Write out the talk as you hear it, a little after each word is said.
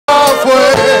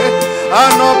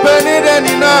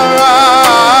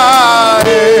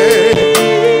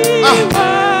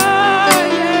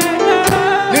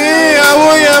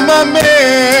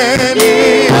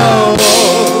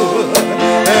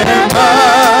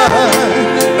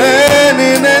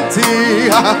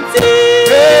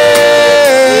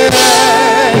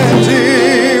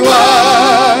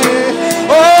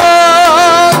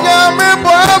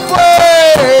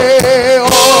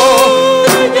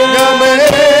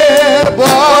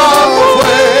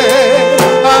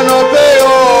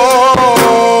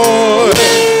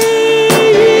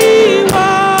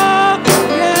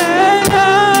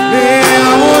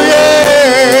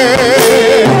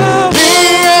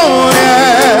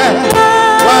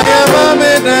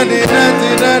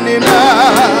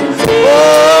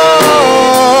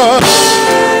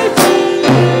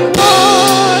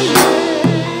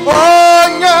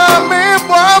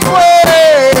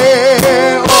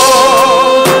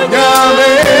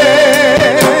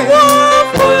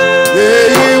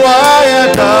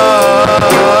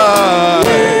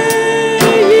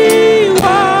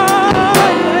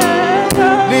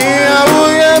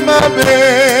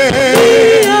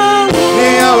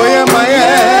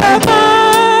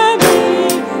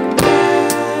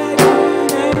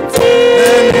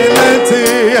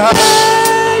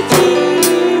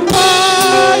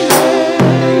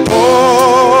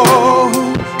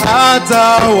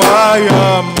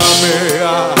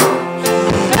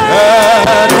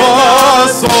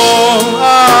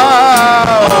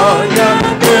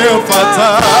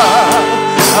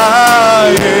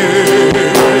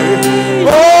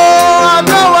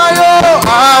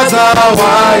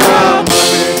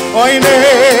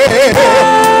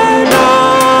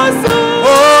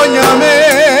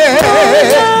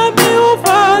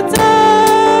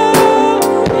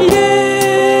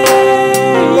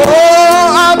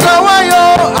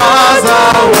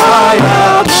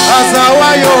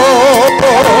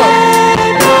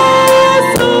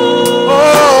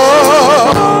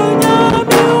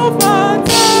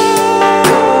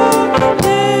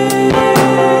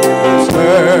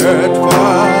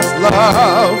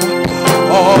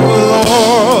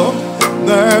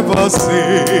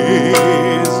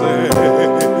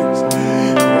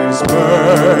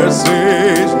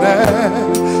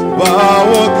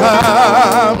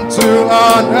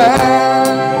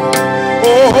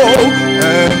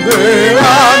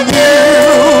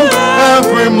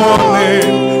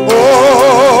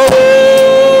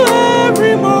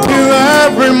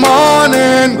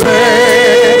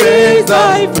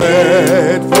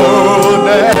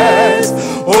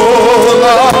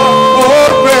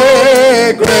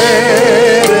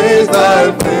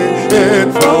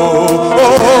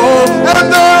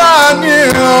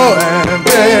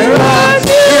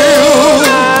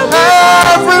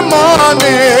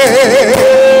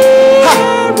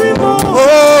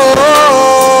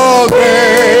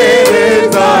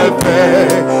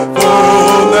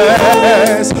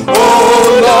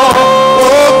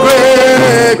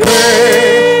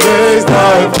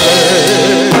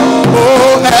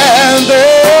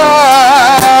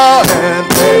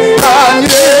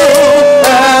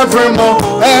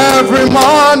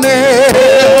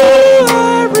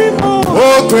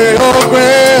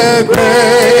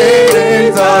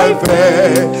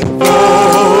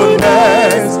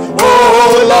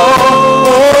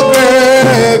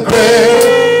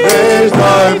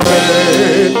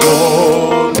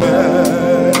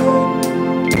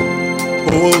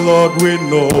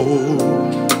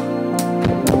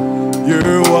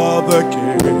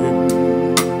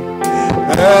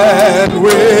and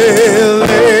we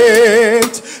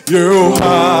lift you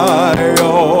high.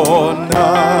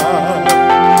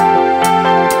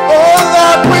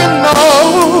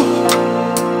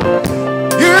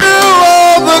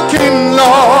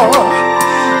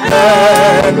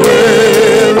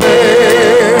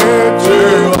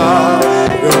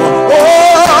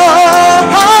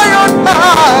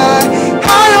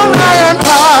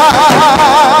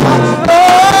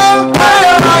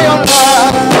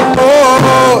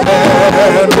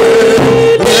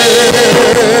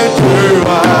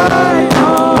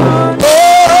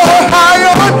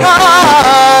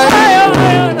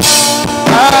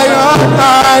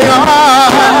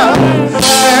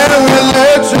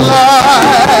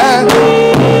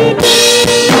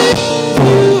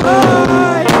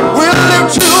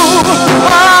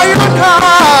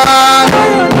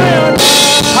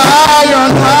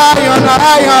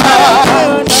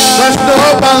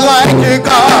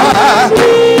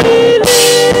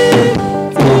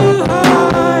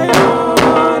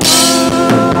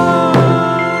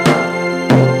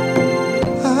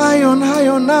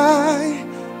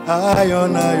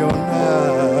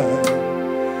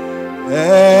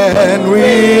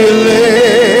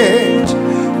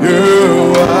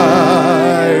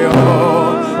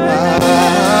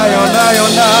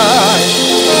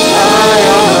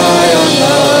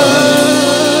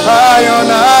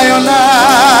 on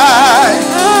high.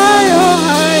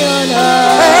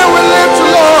 And we lift you,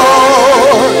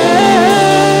 Lord.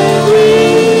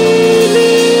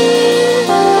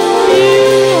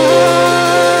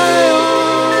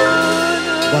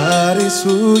 That is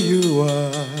who you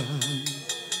are.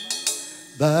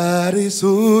 That is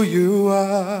who you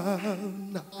are.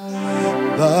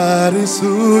 That is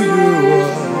who you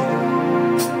are.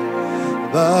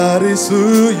 That is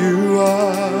who you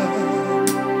are.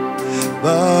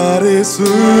 That is who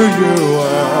you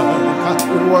are.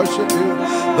 We worship you.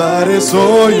 That is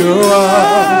who you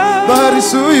are. That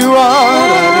is who you are.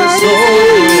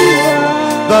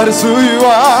 That is who you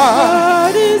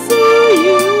are. That is who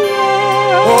you are.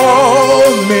 Oh,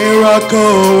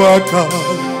 miracle worker.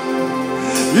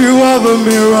 You are the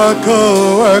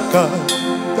miracle worker.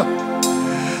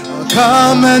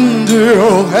 Come and do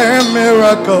a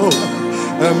miracle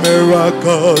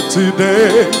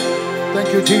today. Thank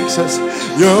you, Jesus.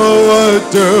 You will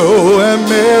do a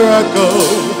miracle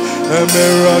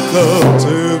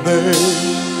today.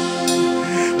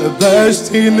 A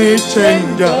destiny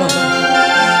changer.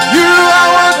 You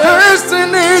are a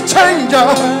destiny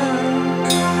changer.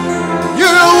 You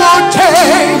will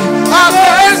change our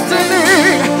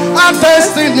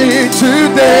destiny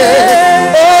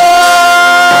today. Oh,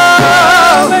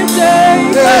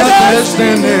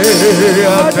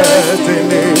 our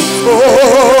destiny. Oh,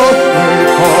 we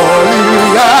call you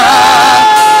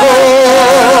out.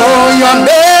 Oh, your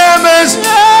name is.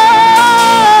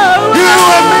 You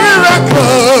are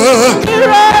miracle.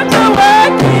 Miracle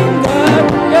working God.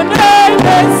 Your name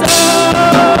is.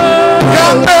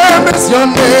 Your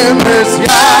name is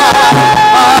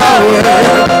Yahweh.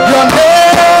 Your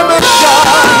name is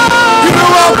Yahweh. You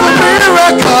are the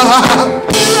miracle.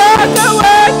 Miracle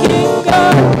working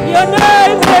God. Your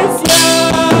name is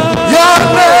Yahweh. Your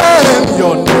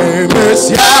name is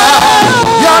Yahweh.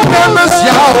 Your name is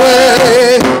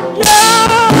Yahweh.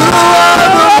 You are the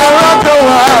miracle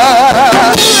working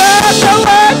God.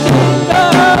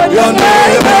 Your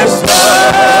name is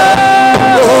Yahweh.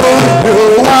 Oh, you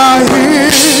are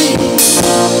here.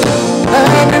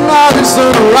 Everybody's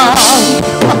around.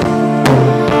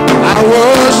 I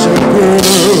worship you.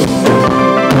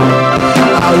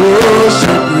 I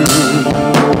worship you.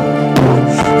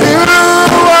 You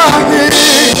are here.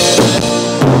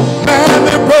 Man,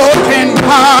 the broken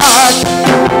heart.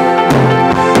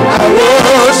 I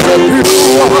worship you.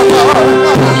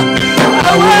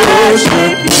 I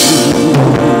worship you.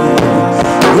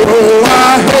 You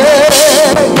are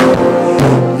here.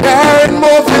 There ain't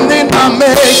moving in my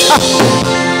make.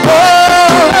 Oh,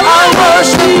 I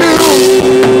worship you.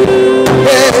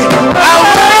 Hey, I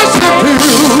worship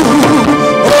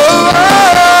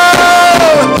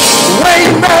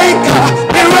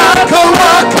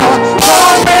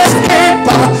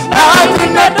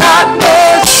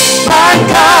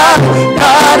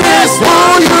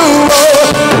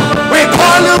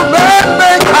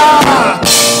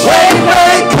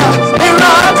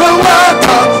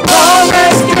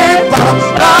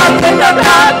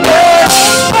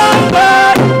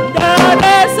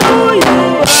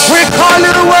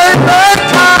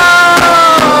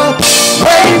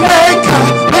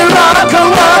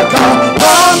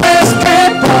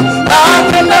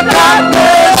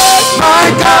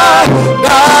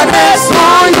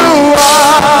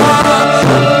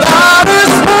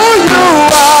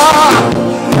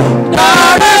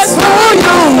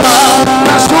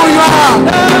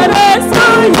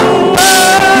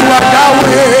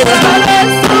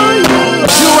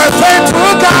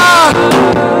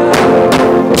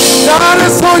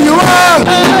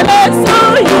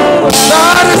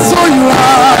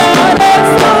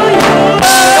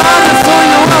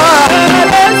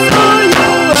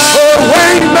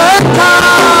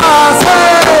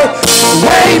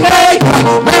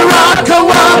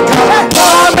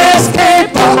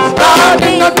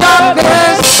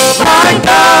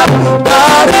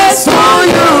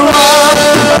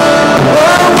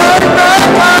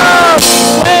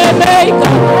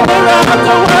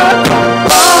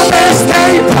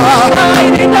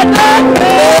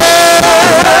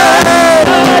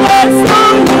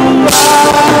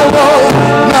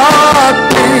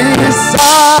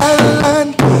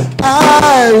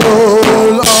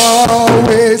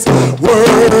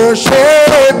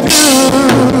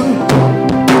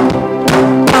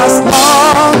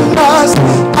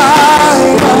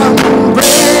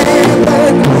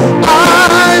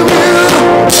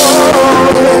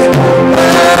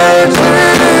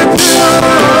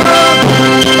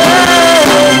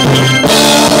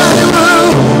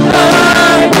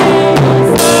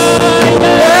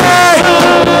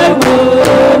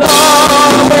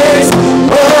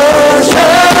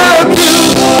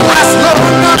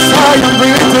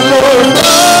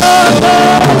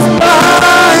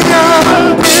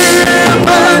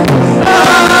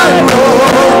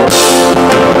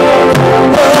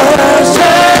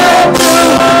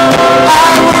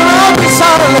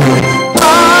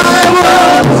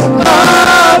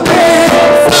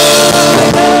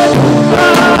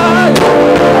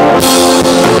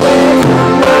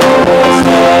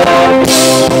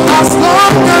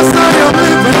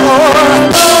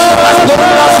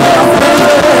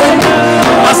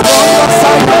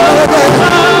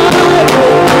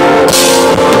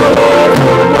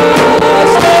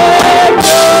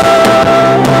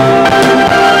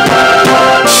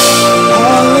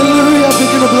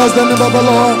Bless the name of the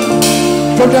Lord.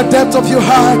 From the depth of your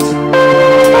heart.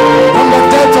 From the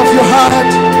depth of your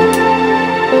heart.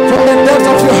 From the depth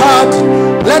of your heart.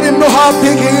 Let him know how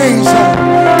big he is.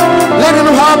 Let him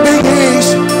know how big he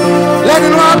is. Let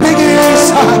him know how big he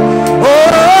is.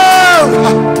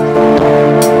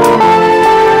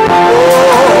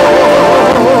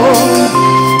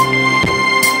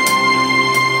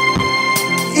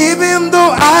 Even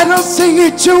though I don't see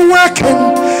it, you're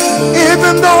working.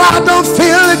 Even though I don't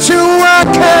feel it, you're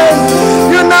working.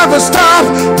 You never stop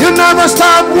working.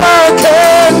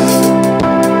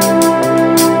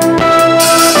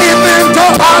 Even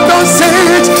though I don't see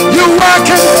it, you're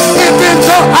working. Even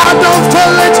though I don't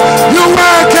feel it, you're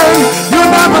working. You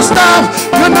never stop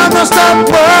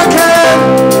working.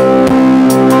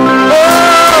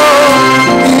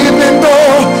 Oh, even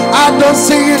though I don't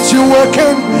see it, you're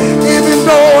working. Even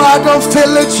though I don't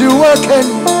feel it, you're working.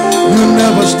 You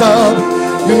never stop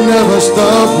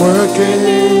working.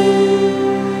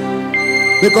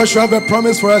 Because you have a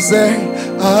promise for us, say,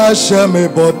 I shall me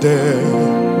body.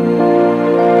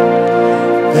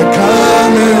 You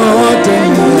can't me hold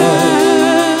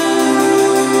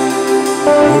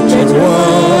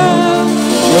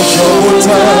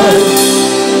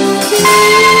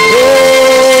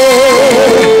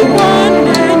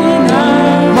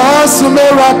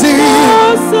Masumeradi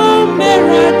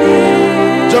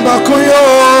Jamakuyo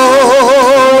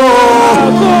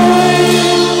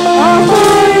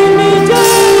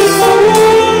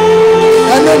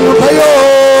and then you pay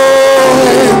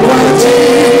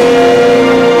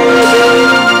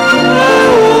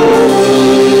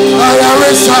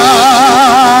Oyarifa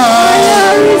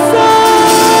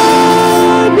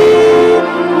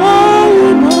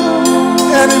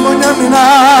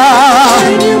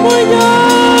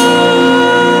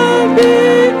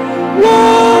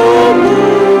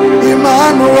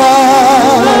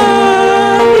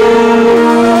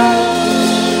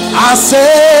I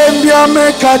say, "Be a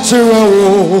mekachiro."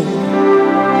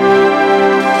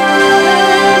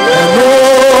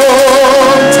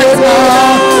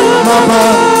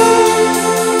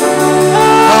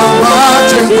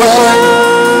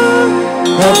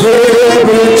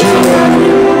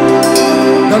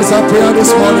 That is our prayer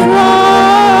this morning.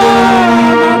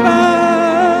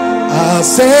 I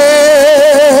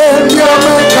say, "Be a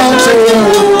mekachiro."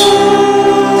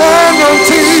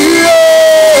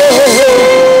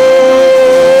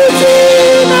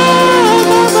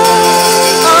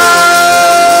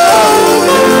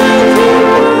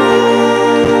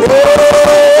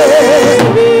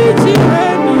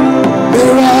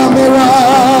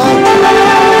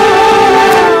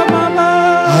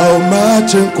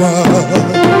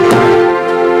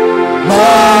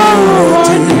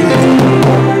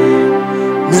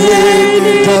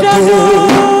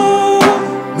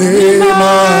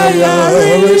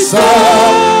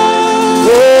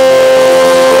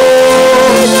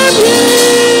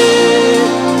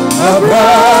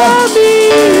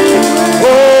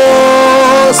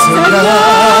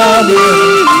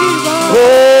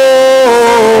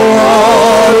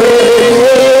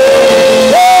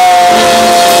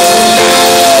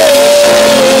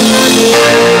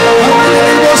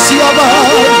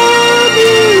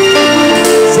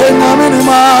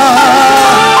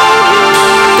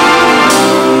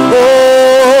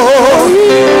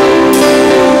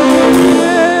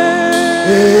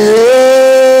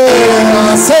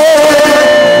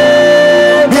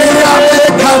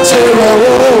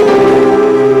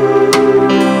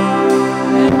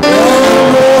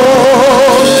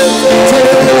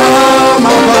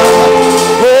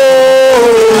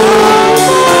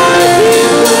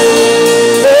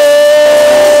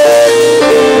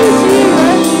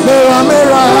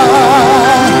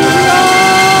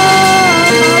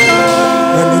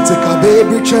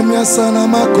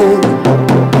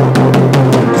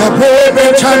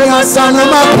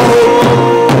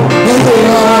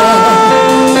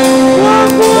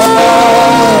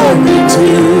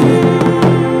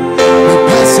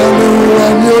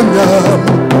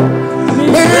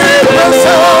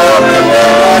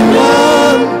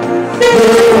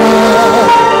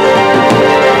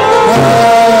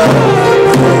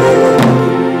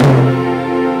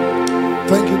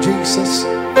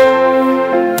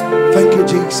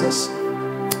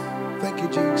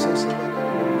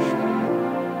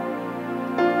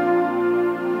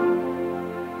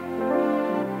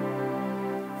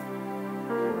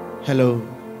 Hello.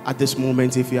 At this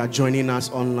moment, if you are joining us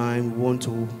online, we want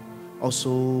to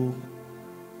also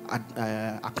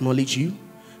acknowledge you,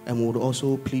 and we would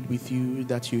also plead with you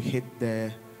that you hit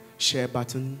the share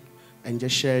button and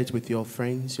just share it with your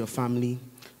friends, your family.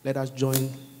 Let us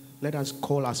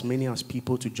call as many as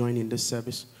people to join in this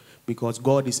service, because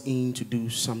God is in to do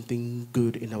something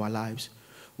good in our lives.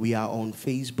 We are on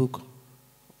Facebook,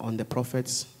 on the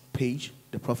Prophet's page,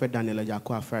 the Prophet Daniel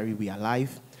Agyarko Afari. We are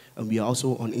live. And we are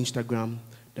also on Instagram,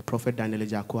 the Prophet Daniel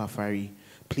Agyarko Afari.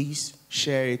 Please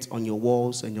share it on your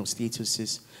walls and your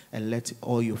statuses and let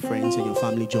all your friends and your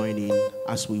family join in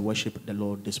as we worship the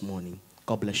Lord this morning.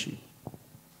 God bless you.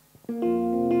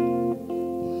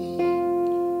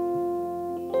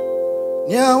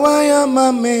 Nyawaya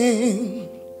mami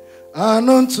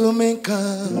anuntu meka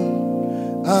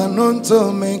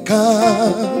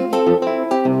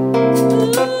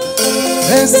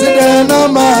Esidena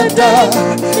mata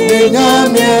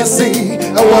Ninyamiesi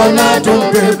I wanna do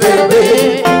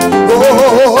baby.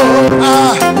 Oh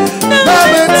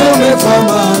Baby to me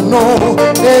famano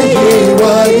Ehi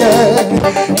waye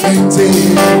Enti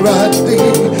rati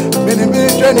Mini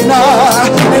na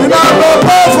Baba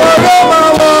forever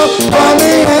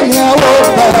Mami and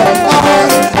Yawopa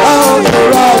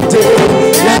Rati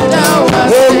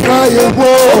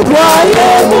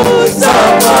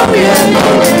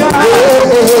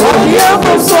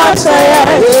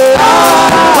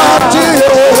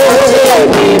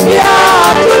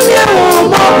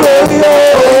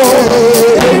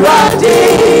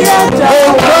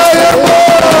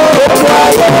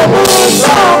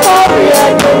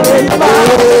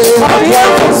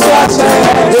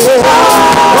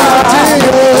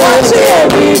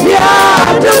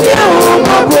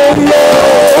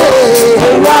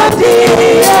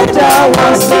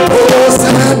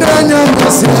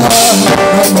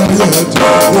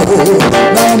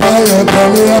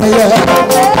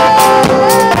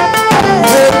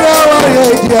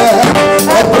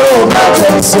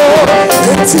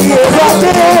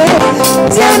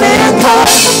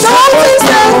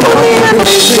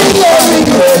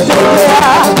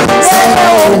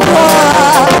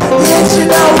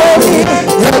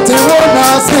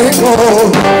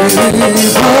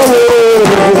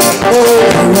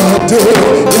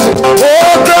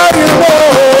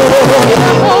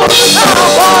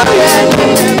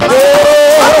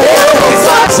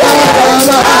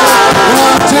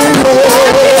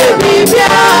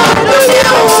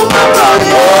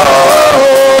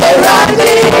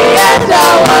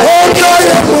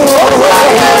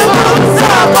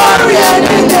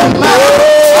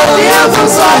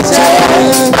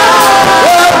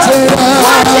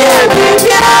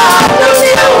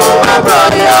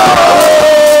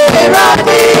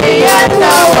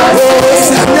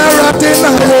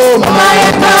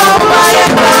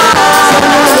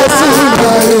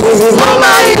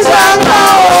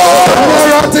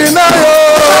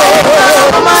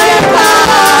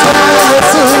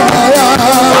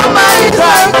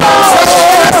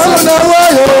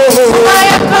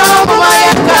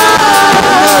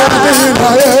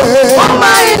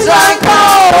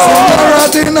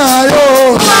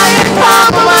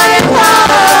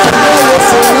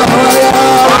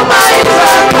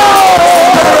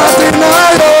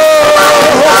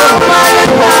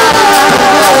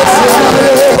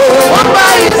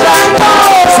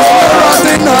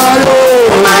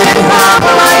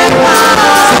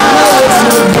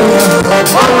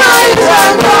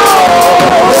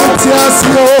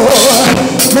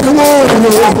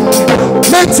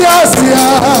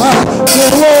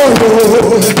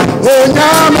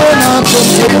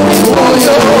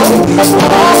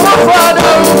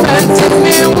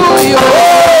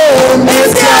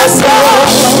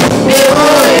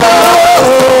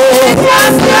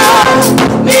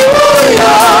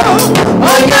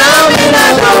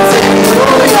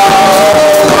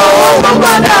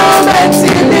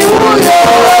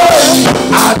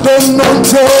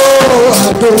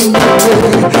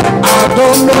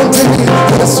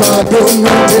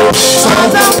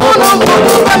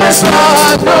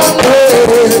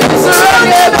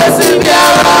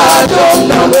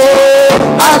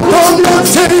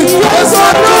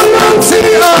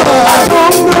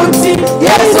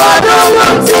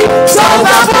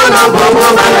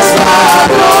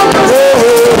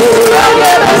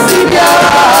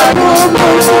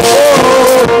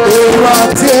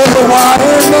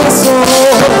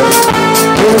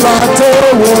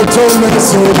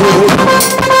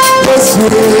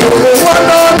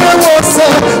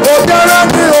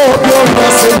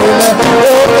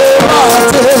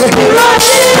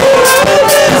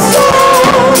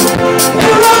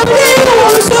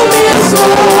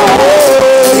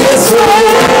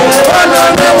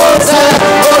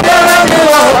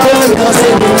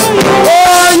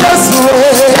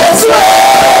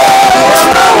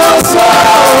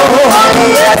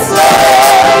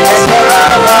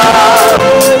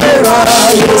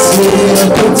Yes,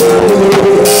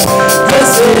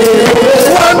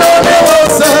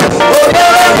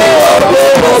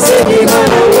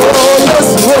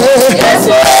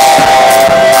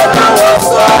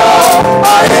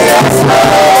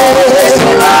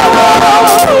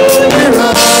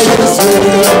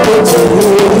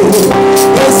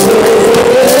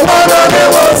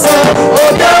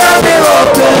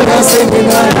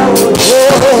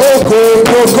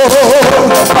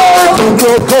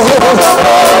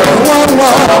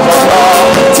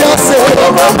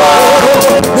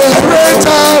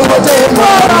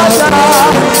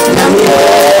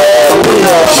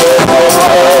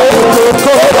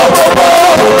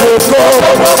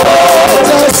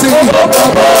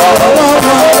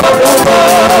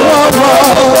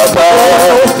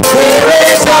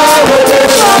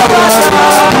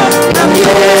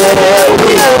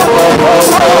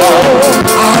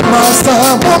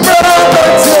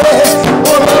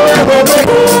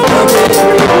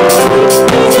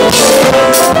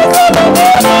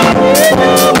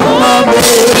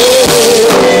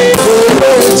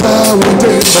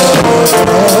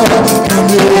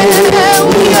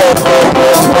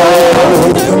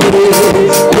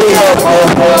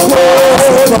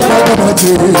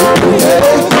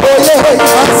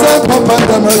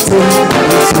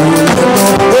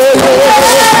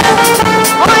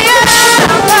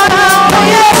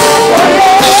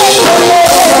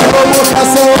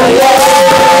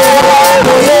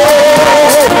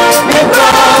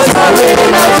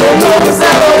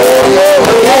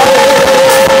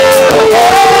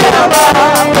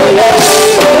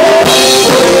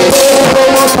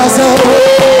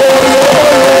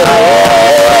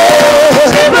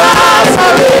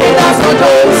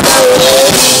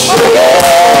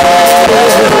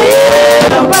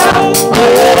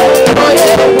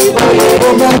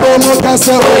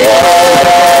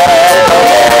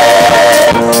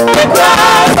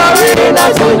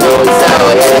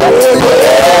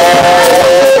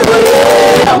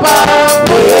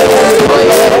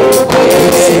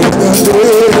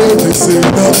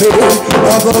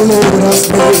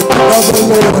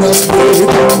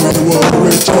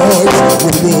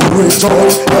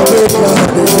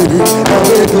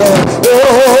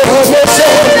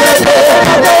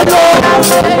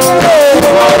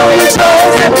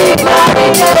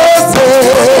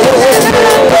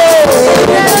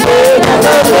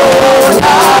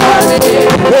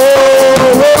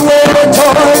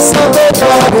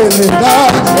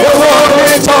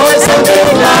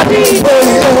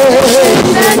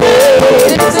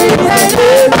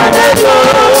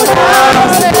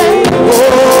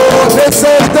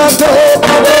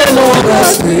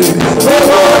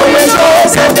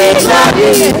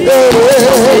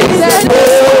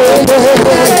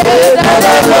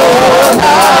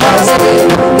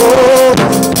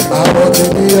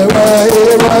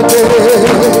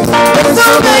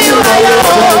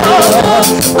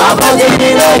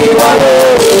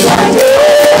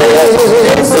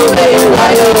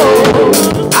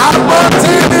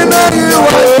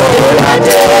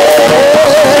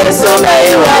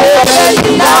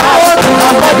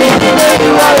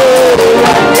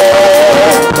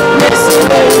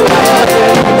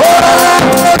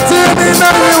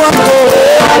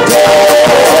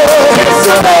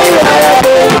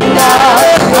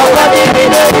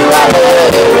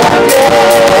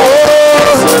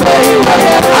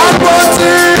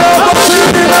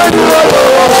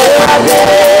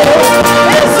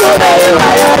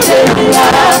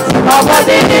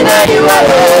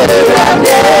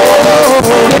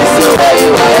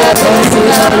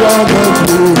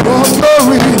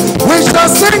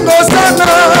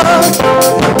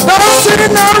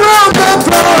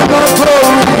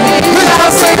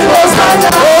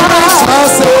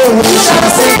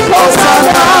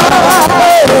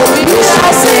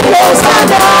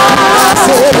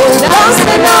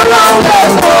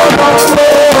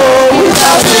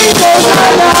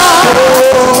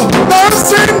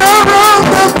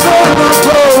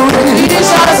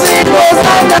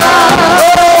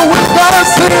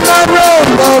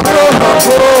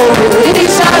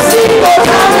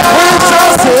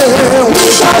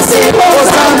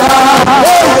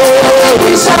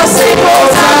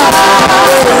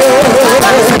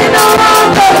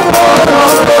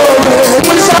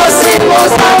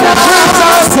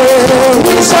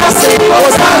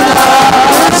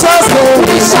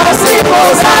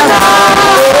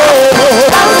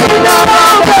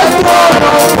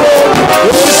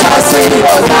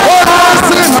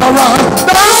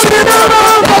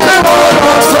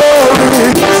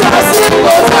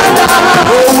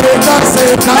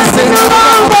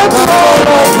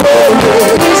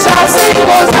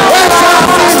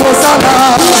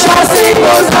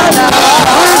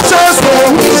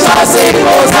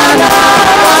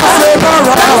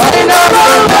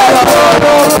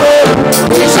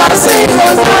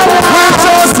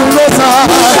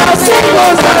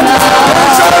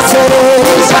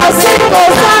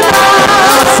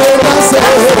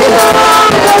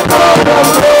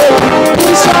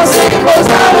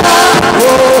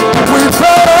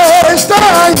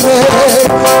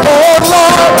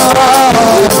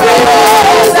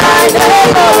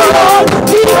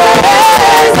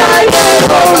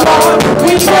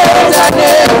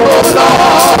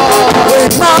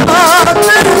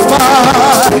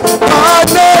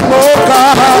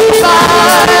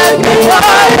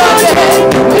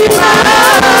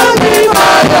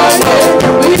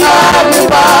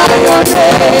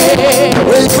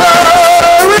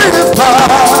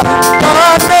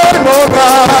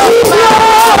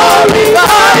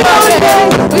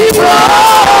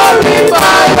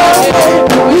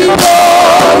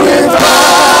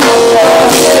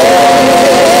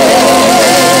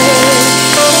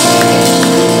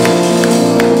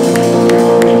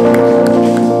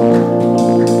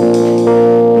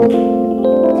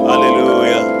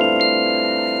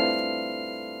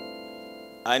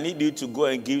 I need you to go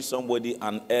and give somebody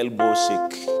an elbow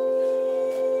shake.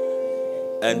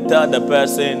 and tell the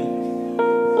person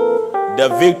the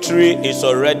victory is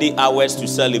already ours to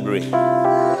celebrate.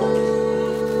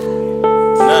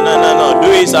 No. Do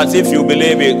it as if you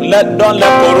believe it. Don't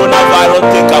let coronavirus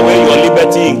take away your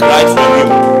liberty in Christ from you.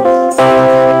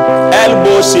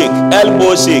 Elbow shake,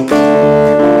 elbow shake.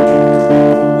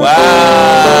 Wow.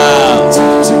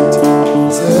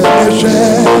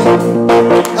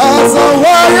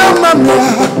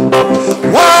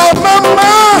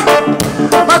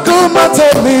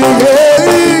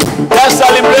 Let's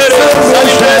celebrate it,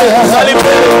 celebrate it, celebrate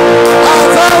it.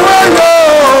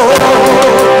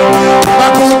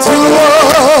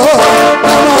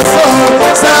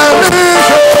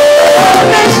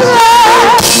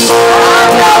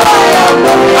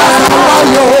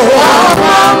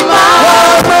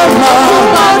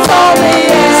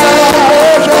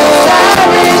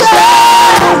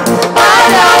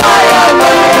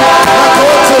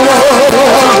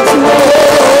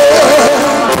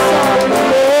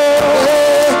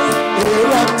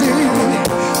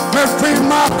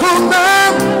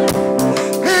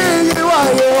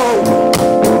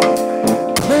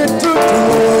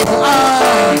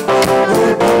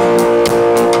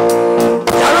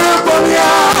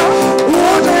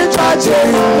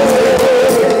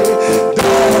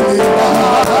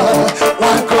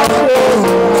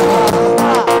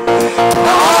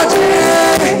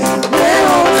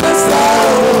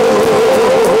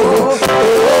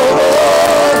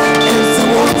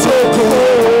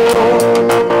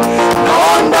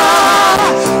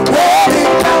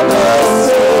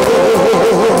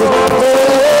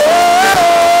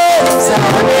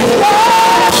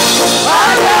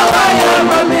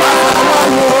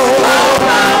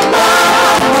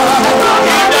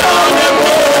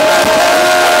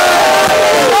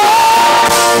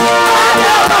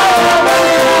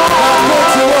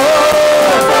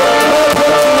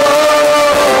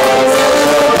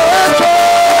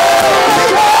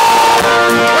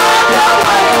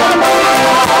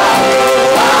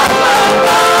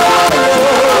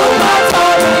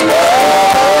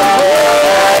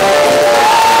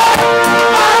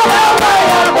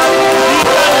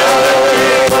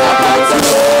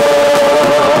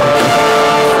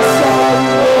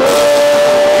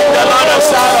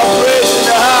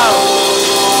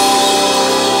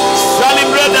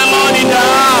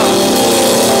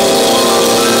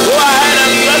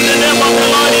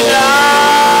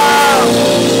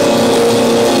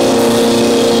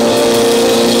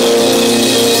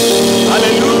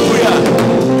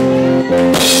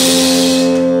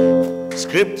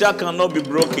 Scripture cannot be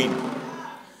broken.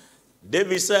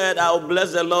 David said, I will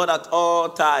bless the Lord at all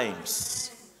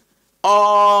times.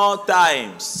 All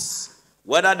times.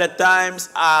 Whether the times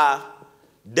are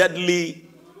deadly,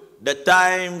 the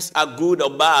times are good or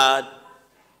bad,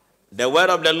 the word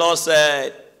of the Lord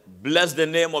said, bless the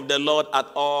name of the Lord at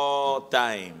all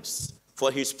times, for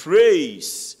his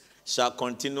praise shall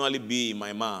continually be in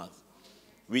my mouth.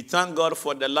 We thank God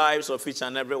for the lives of each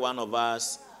and every one of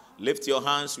us. Lift your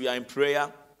hands, we are in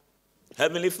prayer.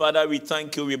 Heavenly Father, we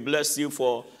thank you, we bless you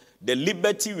for the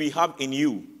liberty we have in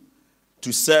you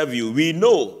to serve you. We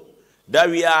know that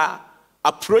we are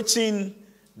approaching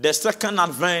the second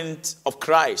advent of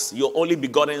Christ, your only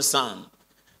begotten Son.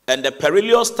 And the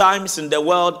perilous times in the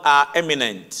world are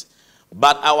imminent.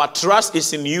 But our trust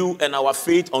is in you and our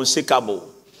faith unshakable.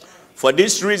 For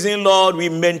this reason, Lord, we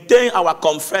maintain our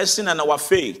confession and our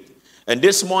faith. And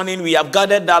this morning we have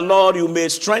gathered that, Lord, you may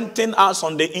strengthen us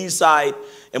on the inside,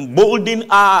 embolden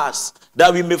us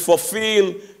that we may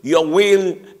fulfill your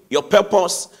will, your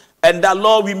purpose, and that,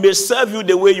 Lord, we may serve you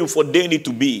the way you've ordained it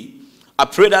to be. I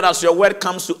pray that as your word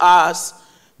comes to us,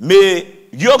 may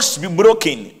yokes be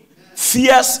broken,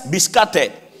 fears be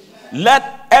scattered.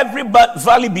 Let every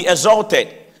valley be exalted,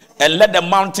 and let the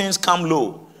mountains come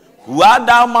low. Who art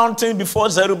thou mountain before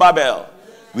Zerubbabel?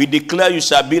 We declare you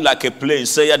shall be like a plain,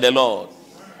 saith the Lord.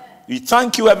 We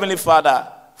thank you, Heavenly Father.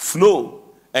 Flow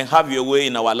and have your way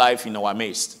in our life, in our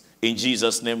midst. In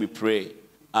Jesus' name we pray.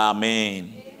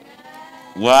 Amen.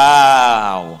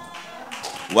 Wow.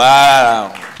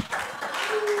 Wow.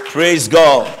 Praise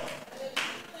God.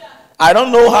 I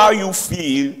don't know how you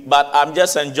feel, but I'm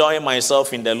just enjoying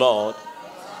myself in the Lord.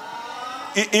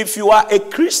 If you are a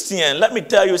Christian, let me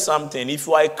tell you something. If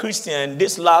you are a Christian,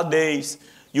 these last days,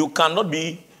 you cannot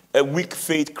be a weak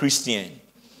faith Christian.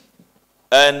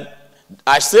 And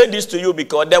I say this to you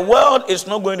because the world is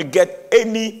not going to get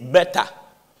any better.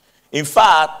 In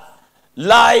fact,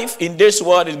 life in this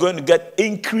world is going to get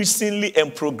increasingly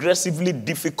and progressively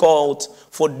difficult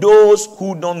for those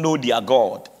who don't know their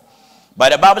God.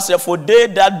 But the Bible says, for they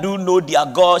that do know their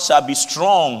God shall be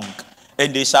strong,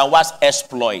 and they shall watch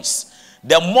exploits.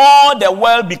 The more the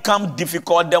world becomes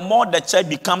difficult, the more the church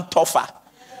becomes tougher.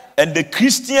 And the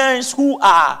Christians who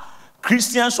are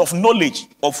Christians of knowledge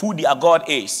of who their God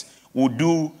is will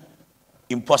do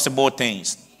impossible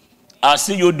things. I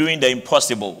see you doing the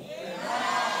impossible.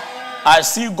 I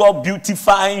see God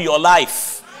beautifying your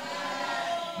life.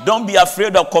 Don't be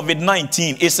afraid of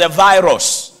COVID-19. It's a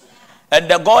virus. And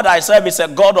the God I serve is a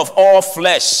God of all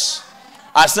flesh.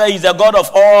 I say he's the God of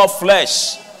all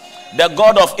flesh. The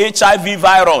God of HIV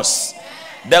virus.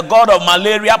 The God of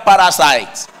malaria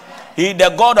parasite. He the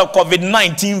God of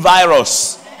COVID-19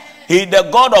 virus. He the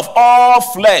God of all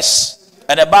flesh.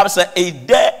 And the Bible says, is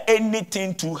there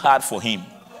anything too hard for him?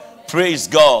 Praise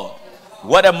God.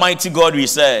 What a mighty God we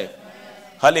serve.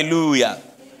 Hallelujah.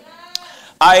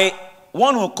 I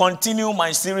want to continue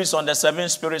my series on the 7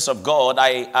 spirits of God.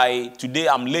 Today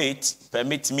I'm late.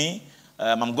 Permit me.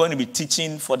 I'm going to be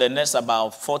teaching for the next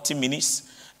about 40 minutes.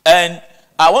 And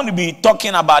I want to be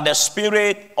talking about the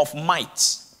spirit of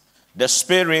might. The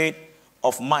spirit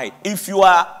of might. If you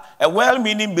are a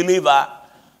well-meaning believer,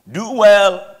 do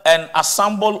well and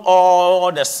assemble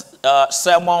all the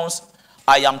sermons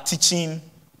I am teaching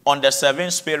on the 7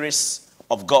 spirits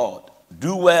of God.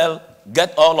 Do well,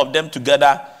 get all of them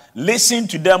together, listen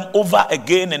to them over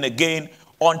again and again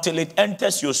until it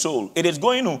enters your soul. It is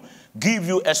going to give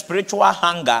you a spiritual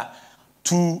hunger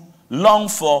to long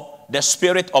for the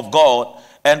Spirit of God,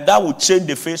 and that will change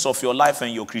the face of your life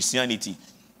and your Christianity.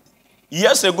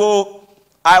 Years ago,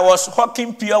 I was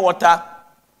hawking pure water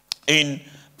in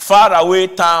faraway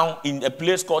town in a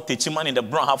place called Techiman in the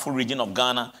Brown region of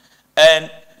Ghana,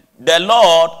 and the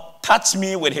Lord touched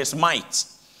me with his might.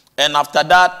 And after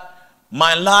that,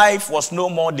 my life was no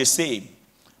more the same.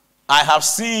 I have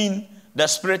seen the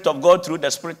Spirit of God through the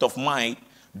Spirit of might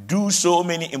do so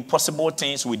many impossible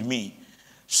things with me.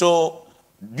 So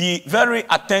be very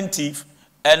attentive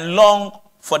and long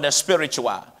for the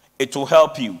spiritual. It will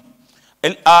help you.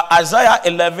 Isaiah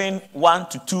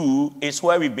 11:1-2 is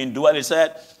where we've been dwelling. It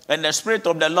said, and the Spirit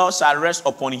of the Lord shall rest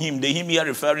upon him. The him here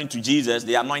referring to Jesus,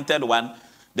 the anointed one.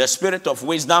 The Spirit of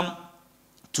wisdom,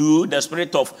 2, the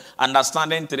Spirit of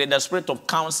understanding, 3, the Spirit of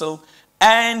counsel,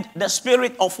 and the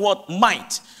Spirit of what?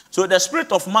 Might. So the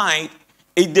Spirit of might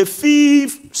is the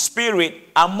 5th spirit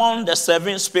among the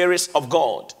 7 spirits of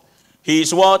God. He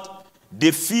is what?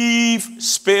 The 5th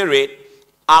spirit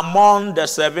among the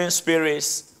 7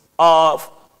 spirits of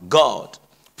God.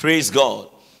 Praise God.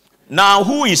 Now,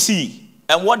 who is he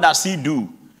and what does he do?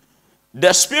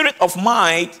 The Spirit of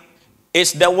might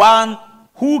is the one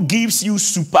who gives you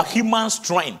superhuman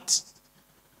strength.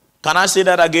 Can I say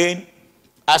that again?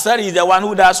 I said he's the one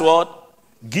who does what?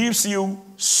 Gives you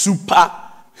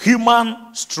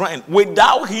superhuman strength.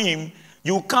 Without him,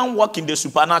 you can't walk in the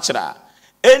supernatural.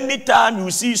 Anytime you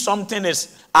see something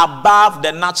is above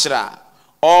the natural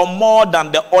or more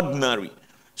than the ordinary,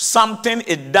 something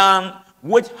is done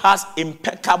which has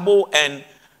impeccable and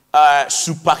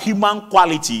superhuman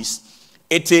qualities,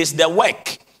 it is the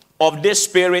work of this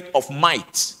Spirit of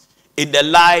might in the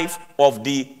life of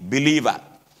the believer.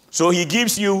 So he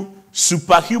gives you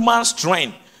superhuman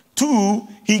strength. 2,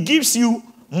 he gives you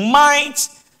might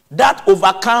that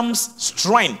overcomes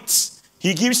strength.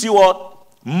 He gives you what?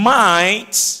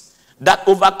 Might that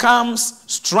overcomes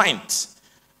strength.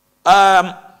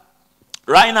 Right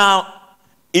now,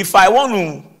 if I want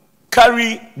to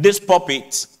carry this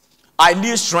pulpit, I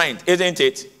need strength, isn't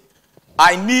it?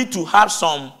 I need to have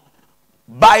some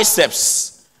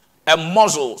biceps and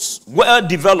muscles well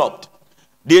developed.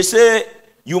 They say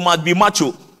you must be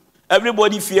macho.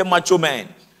 Everybody fear macho man.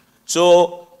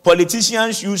 So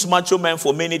politicians use macho men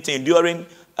for many things during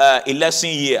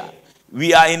election year.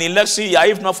 We are in election year,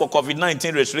 if not for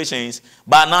COVID-19 restrictions,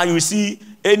 but now you see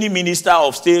any minister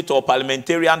of state or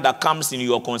parliamentarian that comes in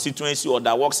your constituency or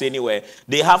that works anywhere,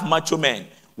 they have macho men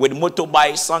with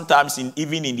motorbikes, sometimes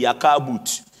even in their car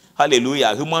boot.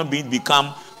 Hallelujah. Human beings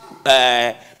become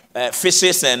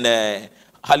fishes and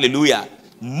hallelujah,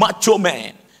 macho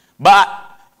men. But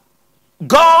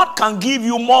God can give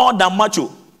you more than macho.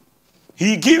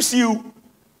 He gives you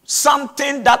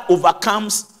something that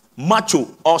overcomes macho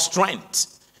or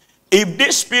strength. If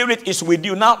this Spirit is with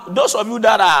you, now those of you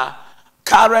that are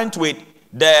current with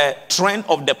the trend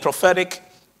of the prophetic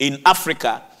in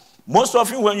Africa, most of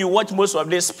you, when you watch most of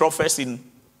these prophets in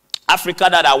Africa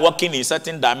that are working in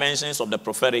certain dimensions of the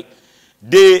prophetic,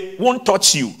 they won't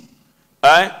touch you.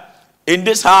 In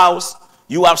this house,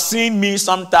 you have seen me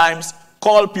sometimes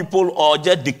call people or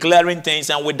just declaring things,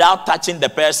 and without touching the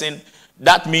person,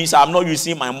 that means I'm not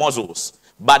using my muscles.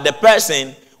 But the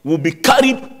person will be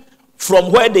carried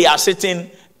from where they are sitting,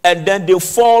 and then they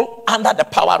fall under the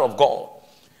power of God.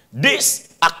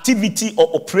 this activity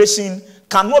or operation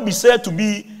cannot be said to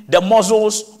be the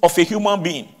muscles of a human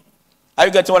being. Are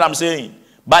you getting what I'm saying?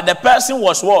 But the person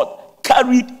was what?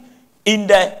 Carried in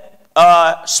the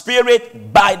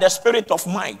spirit, by the spirit of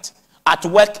might, at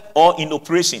work or in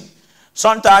operation.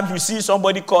 Sometimes you see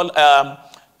somebody call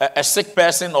a sick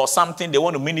person or something, they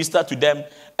want to minister to them,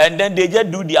 and then they just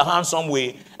do their hands some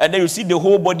way, and then you see the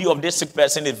whole body of this sick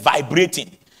person is vibrating.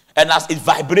 And as it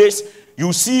vibrates,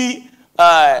 you see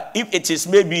if it is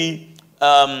maybe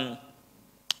a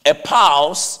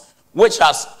pulse which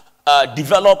has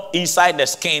developed inside the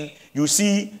skin, you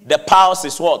see the pulse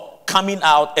is what? Coming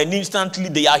out, and instantly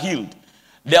they are healed.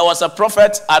 There was a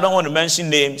prophet, I don't want to mention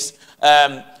names,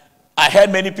 I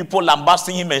heard many people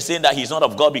lambasting him and saying that he's not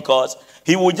of God because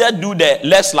he will just do the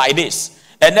legs like this.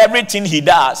 And everything he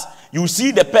does, you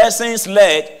see the person's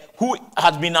leg who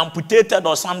has been amputated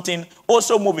or something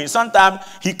also moving. Sometimes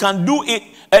he can do it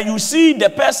and you see the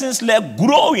person's leg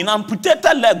growing,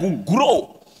 amputated leg will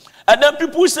grow. And then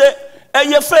people say, hey,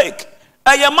 you're fake,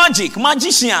 hey, you're magic,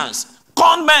 magicians,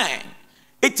 con men.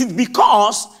 It is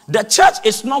because the church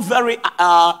is not very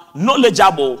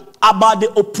knowledgeable about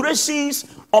the operations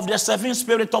of the seven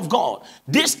spirit of God.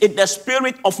 This is the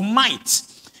spirit of might.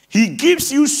 He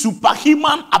gives you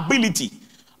superhuman ability.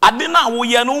 But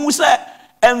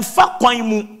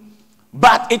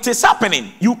it is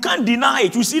happening. You can't deny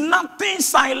it. You see, nothing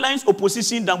silence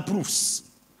opposition than proofs.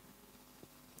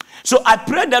 So I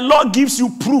pray the Lord gives you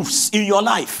proofs in your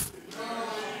life.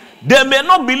 They may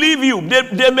not believe you,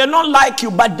 they may not like you,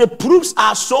 but the proofs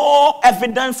are so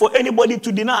evident for anybody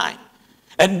to deny.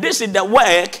 And this is the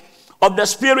work of the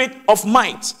spirit of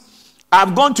might.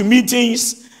 I've gone to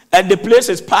meetings and the place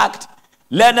is packed,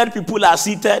 learned people are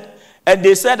seated, and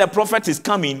they said the prophet is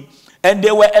coming, and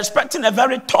they were expecting a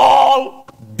very tall,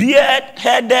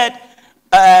 beard-headed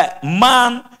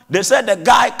man. They said the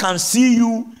guy can see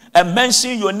you and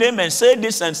mention your name and say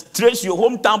this and trace your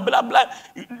hometown, blah, blah.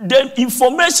 The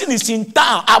information is in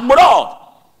town, abroad.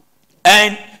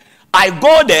 And I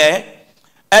go there,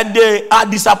 and they are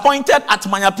disappointed at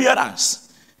my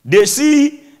appearance. They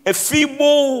see a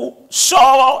feeble,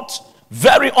 short,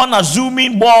 very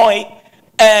unassuming boy,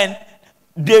 and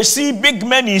they see big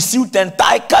men in suit and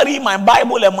tie, carry my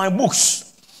Bible and my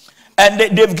books. And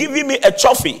they've given me a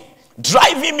trophy,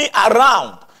 driving me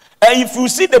around. And if you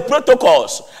see the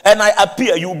protocols and I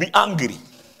appear, you'll be angry.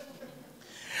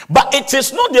 But it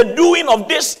is not the doing of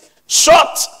this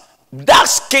short,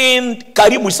 dark-skinned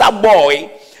Karibusa boy,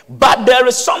 but there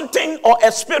is something or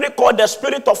a spirit called the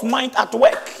spirit of might at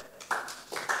work.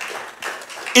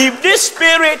 If this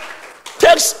spirit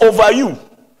takes over you,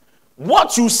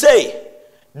 what you say,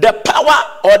 the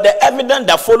power or the evidence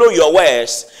that follow your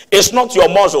words is not your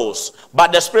muscles,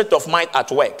 but the spirit of might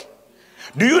at work.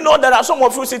 Do you know there are some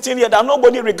of you sitting here that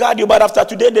nobody regard you, but after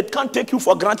today they can't take you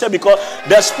for granted because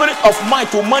the spirit of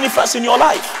might will manifest in your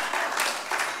life.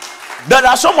 There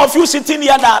are some of you sitting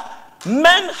here that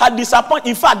men had disappointed.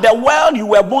 In fact, the world you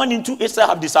were born into itself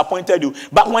have disappointed you.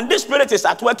 But when this spirit is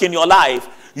at work in your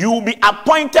life, you will be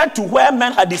appointed to where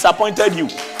men had disappointed you.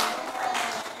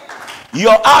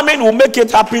 Your amen will make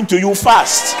it happen to you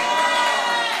fast.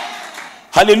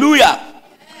 Hallelujah.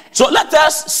 So let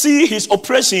us see his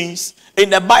operations in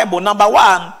the Bible. Number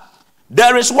one,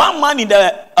 there is one man in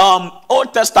the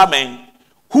Old Testament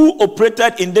who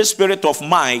operated in the spirit of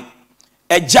might,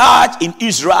 a judge in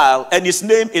Israel, and his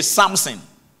name is Samson.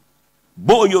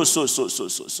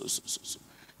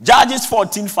 Judges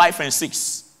 14, 5 and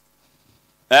 6.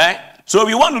 So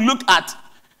we want to look at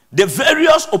the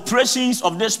various operations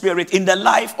of the spirit in the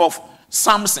life of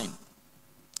Samson.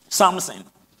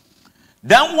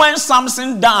 Then went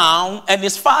Samson down and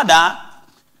his father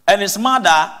and his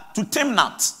mother to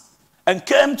Timnath, and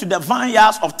came to the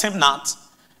vineyards of Timnath,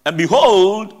 and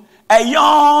behold, a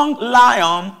young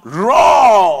lion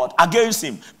roared against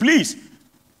him. Please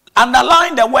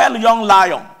underline the word young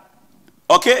lion.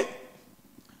 Okay?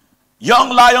 Young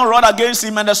lion roared against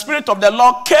him, and the spirit of the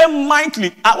Lord came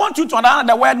mightily. I want you to understand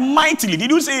the word mightily.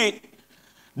 Did you see it?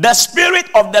 The spirit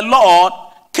of the Lord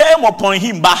came upon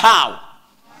him, but how?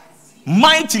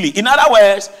 Mightily. In other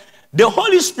words, the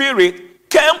Holy Spirit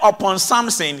came upon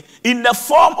Samson in the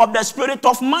form of the spirit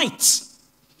of might.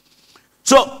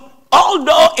 So,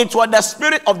 although it was the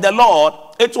spirit of the Lord,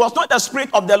 it was not the spirit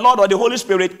of the Lord or the Holy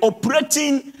Spirit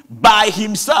operating by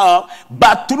himself,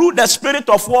 but through the spirit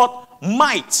of what?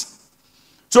 Might.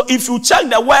 So, if you check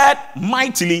the word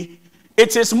mightily,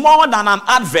 it is more than an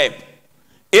adverb.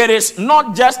 It is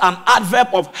not just an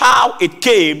adverb of how it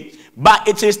came, but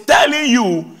it is telling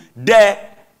you the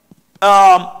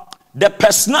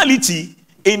personality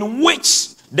in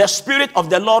which the spirit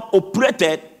of the Lord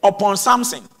operated upon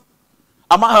Samson.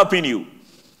 Am I helping you?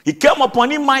 He came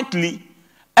upon him mightily,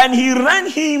 and he ran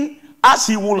him as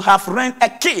he would have ran a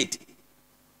kid.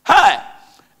 Hey,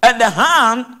 and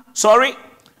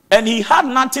and he had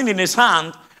nothing in his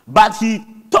hand, but he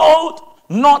told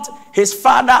not his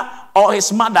father or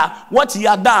his mother what he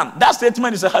had done. That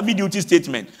statement is a heavy duty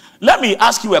statement. Let me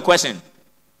ask you a question.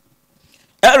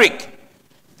 Eric,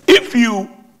 if you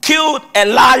killed a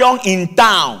lion in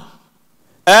town,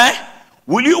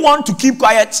 will you want to keep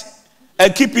quiet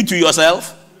and keep it to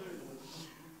yourself?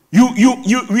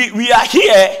 We are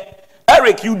here.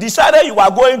 Eric, you decided you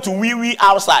are going to wee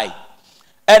outside,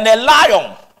 and a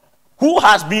lion who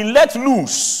has been let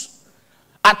loose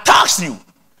attacks you,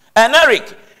 and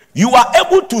Eric, you are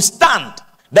able to stand.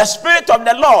 The Spirit of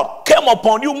the Lord came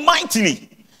upon you mightily,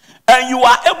 and you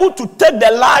are able to take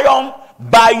the lion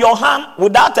by your hand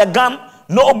without a gun,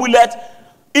 no bullet.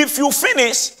 If you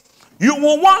finish, you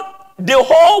will want the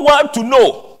whole world to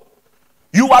know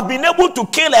you have been able to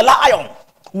kill a lion.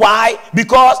 Why?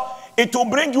 Because it will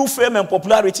bring you fame and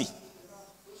popularity.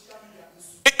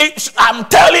 I'm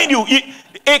telling you,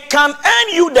 it can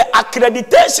earn you the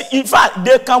accreditation. In fact,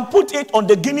 they can put it on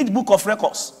the Guinness Book of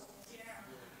Records.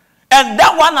 And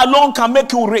that one alone can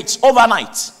make you rich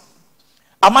overnight.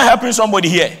 Am I helping somebody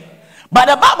here? But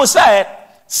the Bible said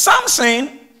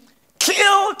Samson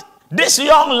killed this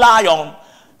young lion,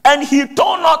 and he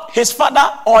told not his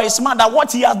father or his mother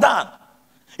what he had done.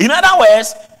 In other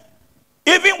words,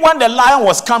 even when the lion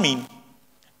was coming,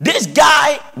 this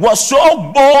guy was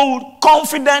so bold,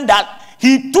 confident that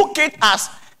he took it as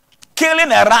killing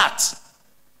a rat,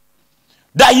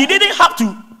 that he didn't have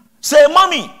to say,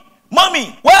 Mommy,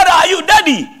 where are you,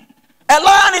 Daddy? A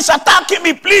lion is attacking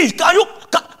me, please. Can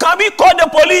we call the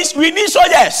police? We need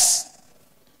soldiers.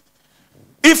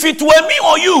 If it were me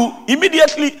or you,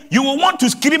 immediately you will want to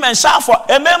scream and shout for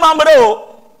a memambro.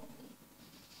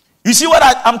 You see what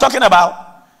I'm talking about?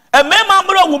 A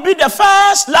memambro will be the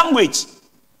first language.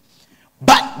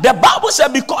 But the Bible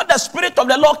said because the Spirit of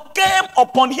the Lord came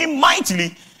upon him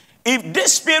mightily, if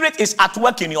this Spirit is at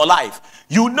work in your life,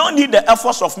 you don't need the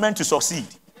efforts of men to succeed.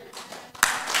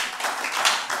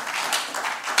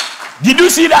 Did you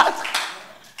see that?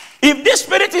 If this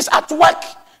Spirit is at work,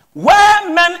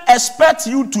 where men expect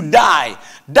you to die,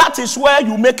 that is where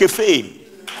you make a fame.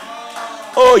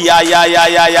 Oh, yeah.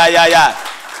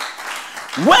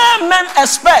 Where men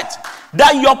expect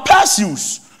that your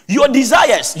pursuits, your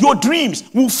desires, your dreams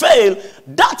will fail,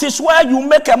 that is where you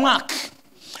make a mark.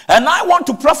 And I want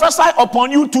to prophesy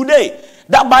upon you today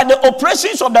that by the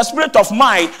operations of the Spirit of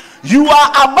might, you are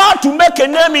about to make a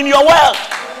name in your world.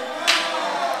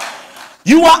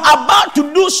 You are about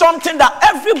to do something that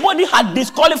everybody had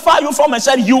disqualified you from and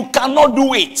said you cannot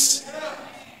do it.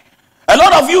 A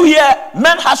lot of you here,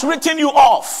 men has written you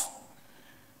off.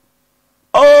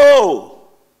 Oh,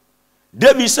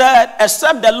 David said,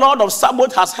 except the Lord of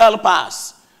Sabaoth has helped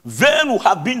us, vain will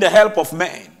have been the help of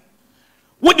men.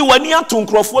 What do you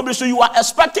want? So you are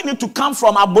expecting it to come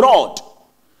from abroad.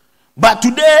 But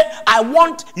today, I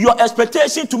want your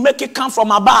expectation to make it come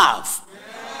from above.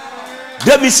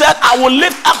 David said, I will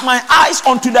lift up my eyes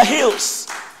unto the hills.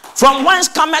 From whence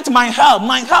cometh my help?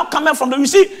 My help cometh from the... You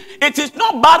see, it is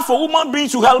not bad for human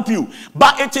beings to help you.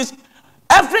 But it is...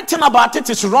 Everything about it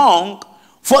is wrong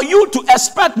for you to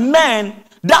expect men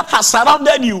that have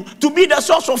surrounded you to be the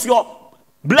source of your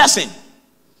blessing.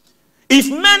 If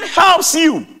men helps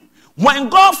you, when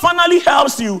God finally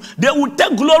helps you, they will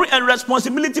take glory and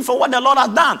responsibility for what the Lord has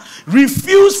done.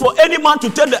 Refuse for any man to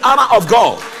take the honor of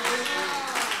God.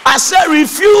 I said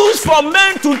refuse for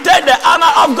men to take the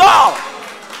honor of God.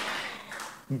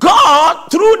 God,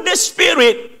 through the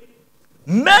Spirit,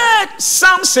 made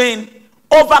Samson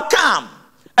overcome.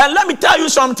 And let me tell you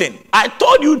something. I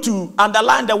told you to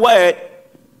underline the word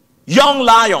young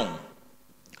lion.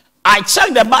 I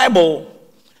checked the Bible,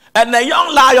 and the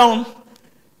young lion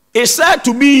is said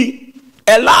to be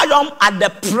a lion at the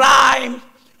prime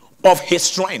of his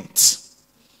strength.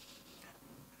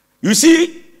 You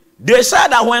see, they said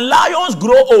that when lions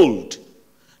grow old,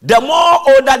 the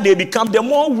more older they become, the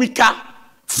more weaker,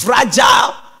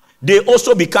 fragile they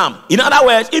also become. In other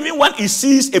words, even when it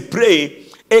sees a prey,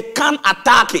 it can't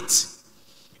attack it.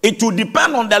 It will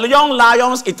depend on the young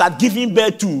lions it has given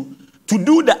birth to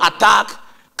do the attack,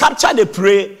 capture the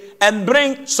prey, and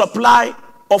bring supply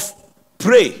of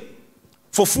prey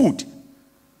for food.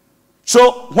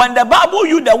 So when the Bible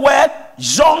used the word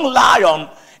young lion,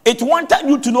 it wanted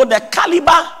you to know the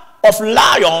caliber of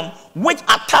lion which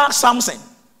attacked Samson.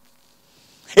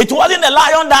 It wasn't a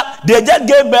lion that they just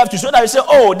gave birth to so that you say,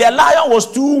 oh, the lion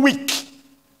was too weak.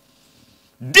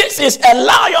 This is a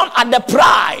lion at the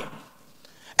prime.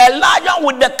 a lion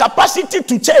with the capacity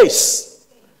to chase.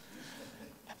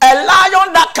 A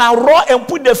lion that can roar and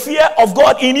put the fear of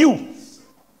God in you.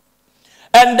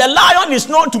 And the lion is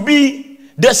known to be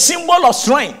the symbol of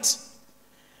strength.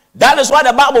 That is why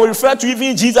the Bible refers to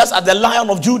even Jesus as the Lion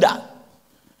of Judah.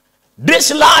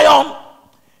 This lion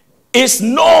is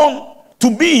known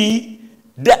to be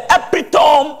the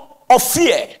epitome of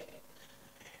fear.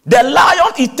 The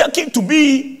lion is taken to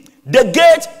be the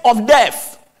gate of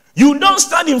death. You don't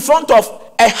stand in front of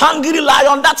a hungry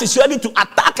lion that is ready to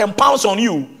attack and pounce on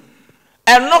you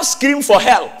and not scream for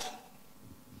help.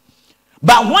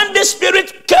 But when the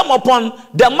spirit came upon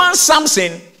the man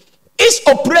Samson, its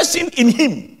oppression in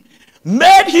him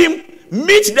made him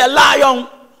meet the lion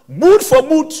boot for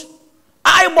boot,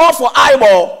 eyeball for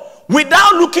eyeball,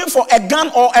 without looking for a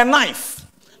gun or a knife.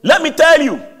 Let me tell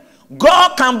you,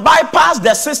 God can bypass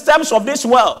the systems of this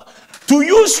world to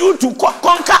use you to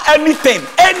conquer anything.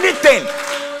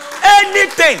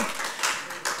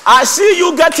 I see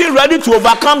you getting ready to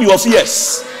overcome your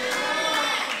fears.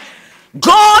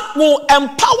 God will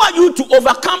empower you to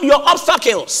overcome your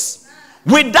obstacles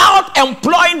without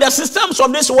employing the systems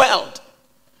of this world.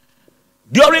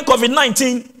 During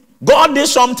COVID-19, God did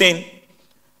something,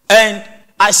 and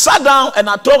I sat down and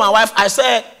I told my wife, I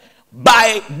said,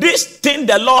 by this thing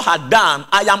the Lord had done,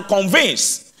 I am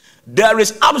convinced there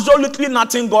is absolutely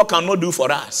nothing God cannot do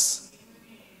for us.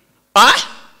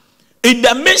 In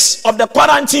the midst of the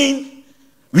quarantine,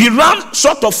 we ran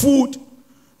short of food,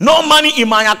 no money in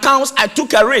my accounts. I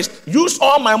took a risk, used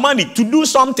all my money to do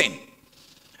something.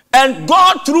 And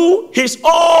God, through his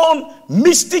own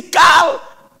mystical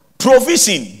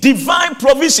provision, divine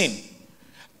provision,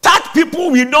 touch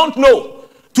people we don't know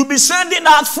to be sending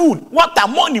out food. What a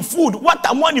money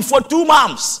for 2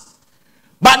 months.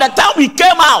 By the time we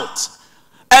came out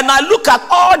and I look at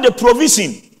all the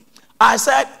provision, I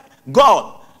said,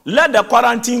 God, let the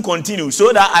quarantine continue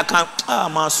so that I can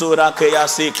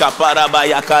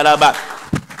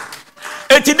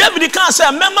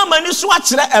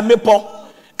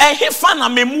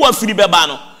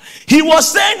he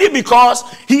was saying it because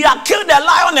he had killed a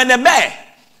lion and a bear.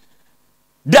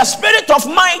 The spirit of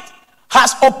might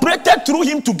has operated through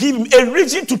him to give him a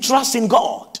reason to trust in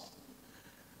God.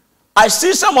 I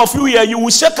see some of you here, you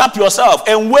will shake up yourself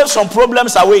and wave some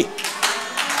problems away.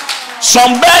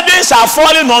 Some burdens are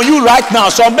falling on you right now.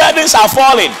 Some burdens are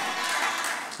falling.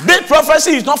 This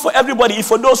prophecy is not for everybody, it's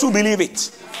for those who believe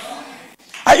it.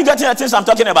 Are you getting the things I'm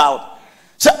talking about?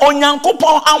 So,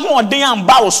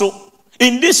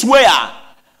 in this way,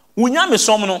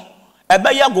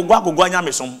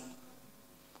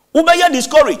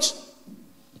 discouraged.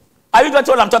 Are you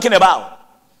getting what I'm talking about?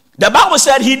 The Bible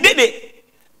said he did it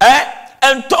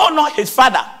and told not his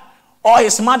father or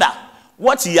his mother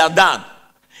what he had done.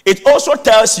 It also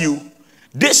tells you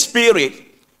this spirit.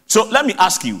 So let me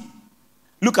ask you,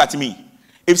 look at me.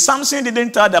 If Samson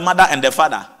didn't tell the mother and the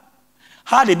father,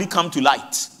 how did it come to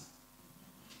light?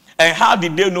 And how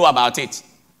did they know about it?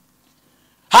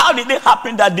 How did it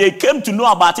happen that they came to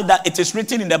know about it, that it is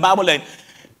written in the Bible, and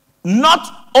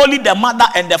not only the mother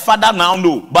and the father now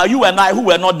know, but you and I who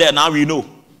were not there now we know.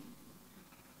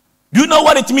 Do you know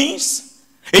what it means?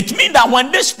 It means that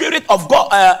when the spirit of God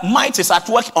might is at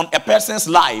work on a person's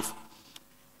life,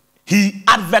 he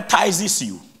advertises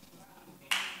you.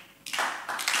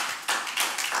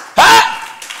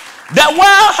 The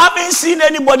world haven't seen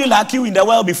anybody like you in the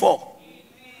world before.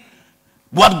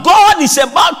 What God is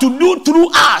about to do through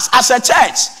us as a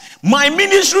church, my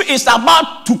ministry is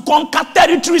about to conquer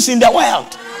territories in the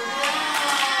world.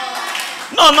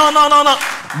 No.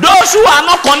 Those who are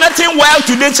not connecting well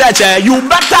to the church, you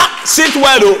better sit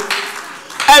well.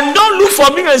 And don't look for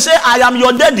me and say, I am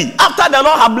your daddy. After the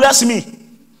Lord has blessed me.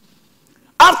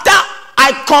 After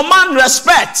I command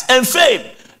respect and faith,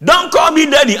 don't call me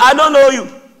daddy. I don't know you.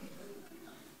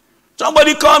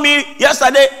 Somebody called me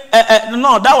yesterday.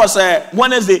 No, that was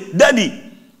Wednesday.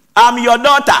 Daddy, I'm your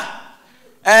daughter.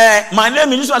 My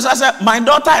name is this one. I said, my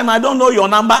daughter, and I don't know your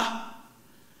number.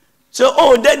 So,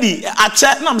 oh, daddy, I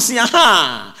check. I'm saying,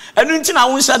 I don't think I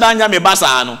won't say that me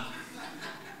basano.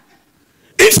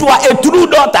 If you are a true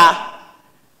daughter,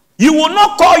 you will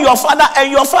not call your father,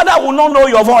 and your father will not know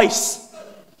your voice.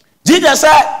 Jesus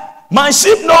said, my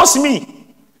sheep knows me,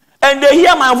 and they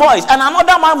hear my voice, and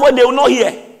another man's voice they will not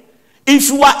hear. If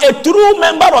you are a true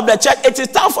member of the church, it is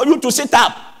time for you to sit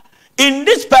up. In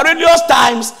these perilous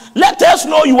times, let us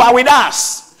know you are with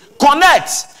us.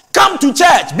 Connect. Come to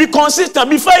church. Be consistent.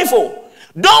 Be faithful.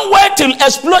 Don't wait till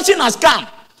explosion has come.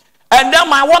 And then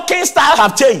my working style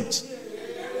have changed.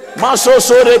 And then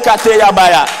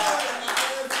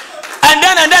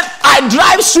I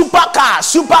drive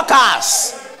supercars.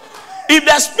 if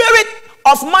the spirit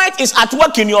of might is at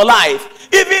work in your life,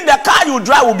 even the car you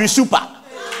drive will be super.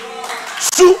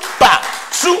 Super.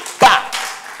 Super.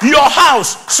 Your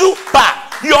house, super.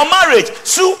 Your marriage,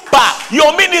 super.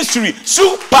 Your ministry,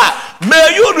 super.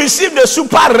 May you receive the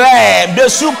super realm. The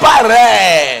super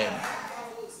realm.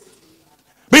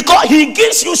 Because he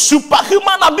gives you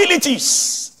superhuman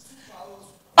abilities.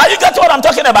 Are you getting what I'm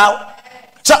talking about?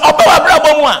 So,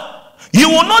 you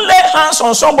will not lay hands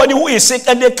on somebody who is sick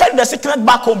and they carry the sickness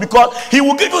back home, because he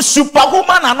will give you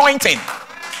superhuman anointing.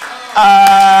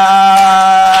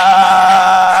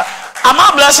 Am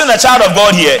I blessing the child of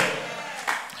God here?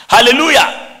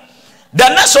 Hallelujah. The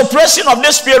next oppression of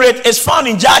this spirit is found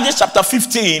in Judges chapter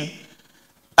 15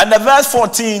 and the verse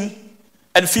 14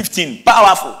 and 15.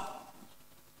 Powerful.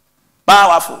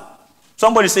 Powerful.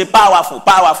 Somebody say powerful,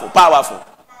 powerful, powerful.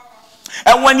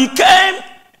 And when he came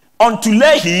unto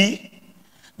Lehi,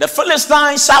 the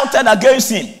Philistines shouted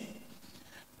against him.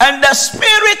 And the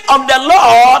Spirit of the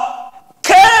Lord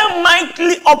came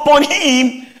mightily upon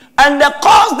him, and the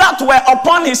cords that were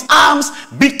upon his arms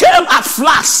became as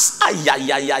flax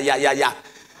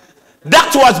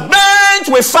that was burnt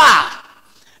with fire,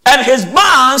 and his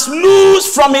bands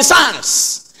loosed from his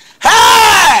hands.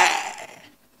 Hey!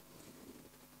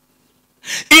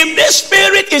 If this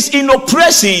spirit is in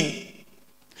oppression,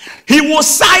 he will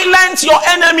silence your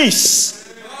enemies.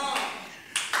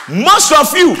 Most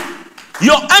of you,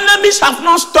 your enemies have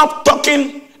not stopped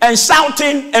talking and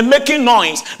shouting and making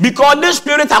noise because this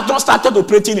spirit has not started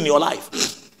operating in your life.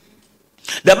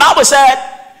 The Bible said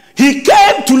he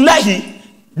came to Lehi.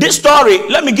 This story,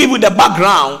 let me give you the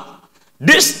background.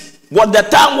 This was the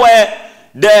time where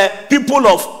the people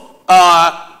of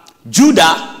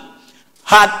Judah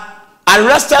had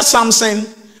arrested Samson,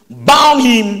 bound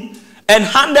him, and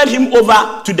handed him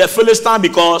over to the Philistines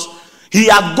because he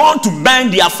had gone to burn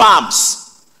their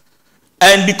farms.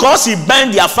 And because he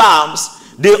burned their farms,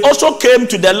 they also came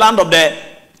to the land of the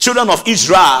children of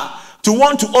Israel to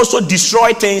want to also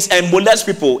destroy things and molest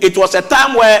people. It was a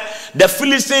time where the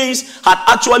Philistines had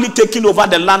actually taken over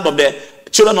the land of the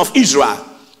children of Israel.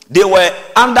 They were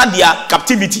under their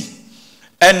captivity.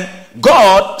 And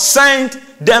God sent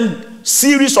them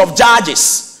series of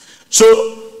judges.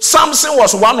 So Samson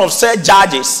was one of said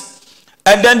judges.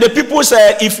 And then the people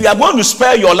said, if you are going to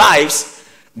spare your lives,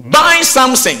 bind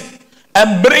Samson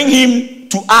and bring him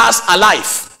to us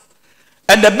alive.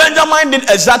 And the Benjamin did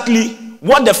exactly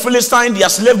what the Philistines, their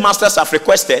slave masters, have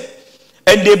requested.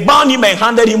 And they bound him and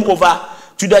handed him over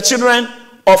to the children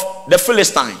of the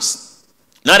Philistines.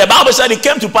 Now the Bible said it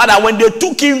came to pass that when they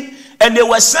took him and they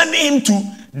were sending him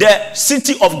to the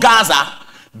city of Gaza,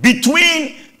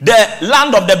 between the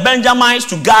land of the Benjamites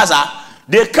to Gaza,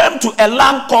 they came to a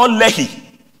land called Lehi.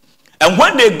 And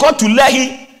when they got to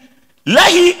Lehi,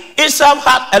 Lehi itself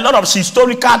had a lot of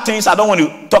historical things I don't want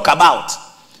to talk about.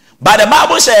 But the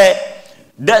Bible said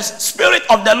the Spirit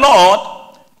of the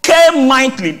Lord came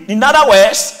mightily. In other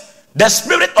words, the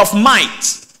Spirit of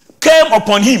might came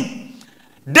upon him.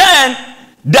 Then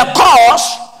the cords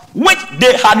which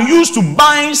they had used to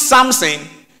bind Samson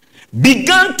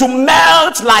began to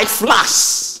melt like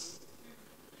flax.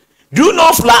 Do you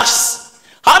know flax?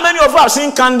 How many of you have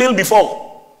seen candle before?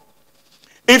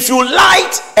 If you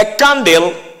light a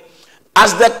candle,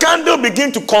 as the candle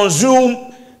begins to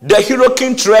consume the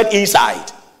hurricane thread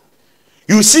inside,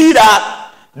 you see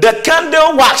that the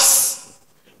candle wax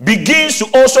begins to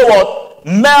also what?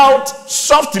 Melt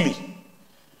softly,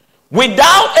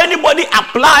 without anybody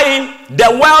applying the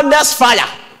wellness fire.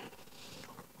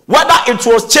 Whether it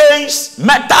was chains,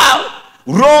 metal,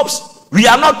 ropes, we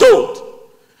are not told.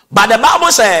 But the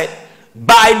Bible said,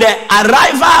 by the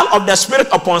arrival of the Spirit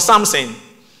upon Samson,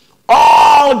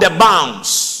 all the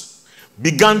bounds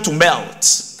began to melt.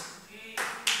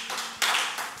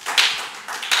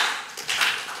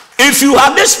 If you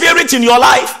have this spirit in your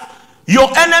life, your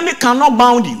enemy cannot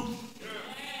bound you.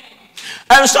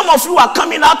 And some of you are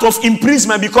coming out of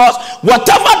imprisonment because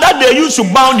whatever that they use to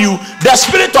bound you, the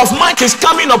spirit of might is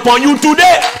coming upon you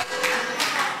today.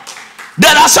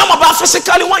 There are some of us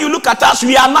physically, when you look at us,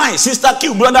 we are nice. Sister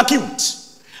cute, brother cute.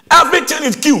 Everything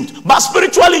is cute. But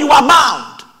spiritually, you are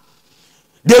bound.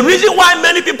 The reason why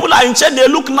many people are in church, they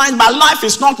look nice, but life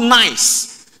is not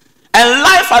nice. And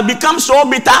life has become so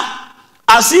bitter,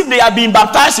 as if they are being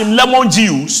baptized in lemon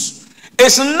juice.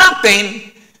 It's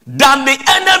nothing than the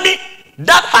enemy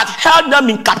that had held them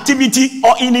in captivity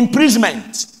or in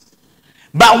imprisonment.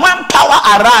 But when power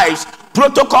arrives,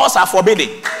 protocols are forbidden.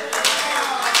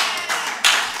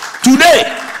 Today,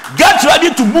 get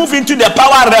ready to move into the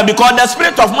power realm because the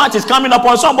spirit of might is coming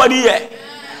upon somebody here.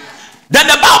 Then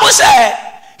the Bible said,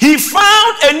 he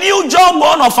found a new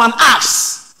jawbone of an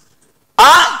ass,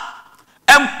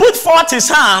 and put forth his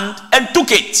hand and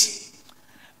took it,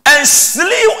 and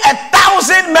slew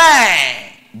 1,000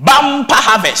 men, bumper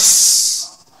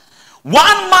harvest.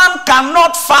 One man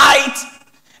cannot fight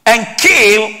and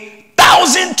kill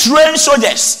 1,000 trained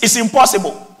soldiers. It's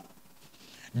impossible.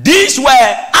 These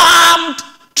were armed,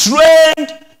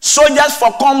 trained soldiers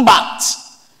for combat.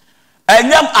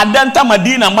 And them adenta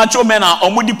Madina macho men are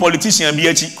omudi politician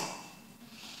BH.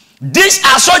 These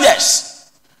are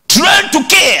soldiers trained to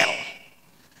kill,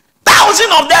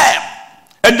 1,000 of them,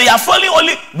 and they are following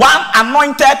only one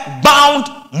anointed bound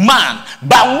man.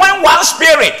 But when one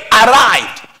spirit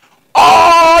arrived,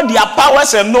 all their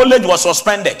powers and knowledge was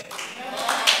suspended.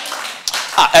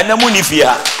 And the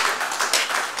Munifia,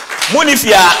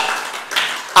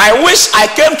 I wish I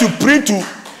came to preach to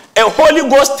a Holy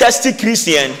Ghost thirsty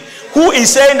Christian who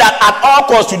is saying that at all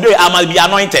costs today I must be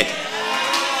anointed.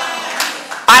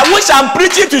 I wish I'm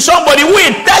preaching to somebody who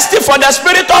is thirsty for the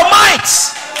spirit of might.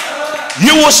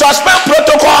 You will suspend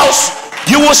protocols.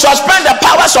 You will suspend the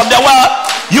powers of the world.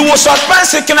 You will suspend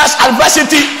sickness,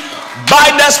 adversity.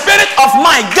 By the spirit of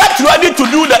might, get ready to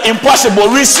do the impossible.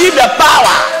 Receive the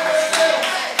power.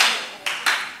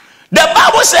 The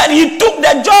Bible said he took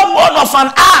the jawbone of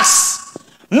an ass,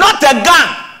 not a gun,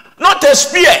 not a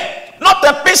spear, not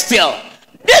a pistol.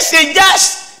 This is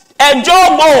just a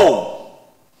jawbone.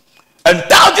 And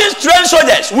 1,000 trained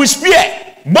soldiers with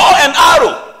spear, bow and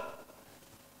arrow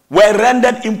were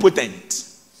rendered impotent.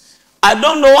 I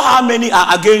don't know how many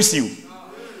are against you,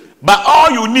 but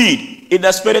all you need is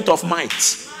the spirit of might.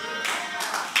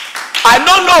 I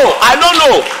don't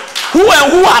know who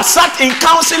and who have sat in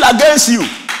council against you,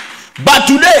 but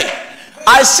today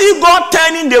I see God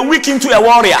turning the weak into a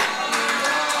warrior.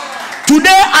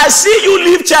 Today I see you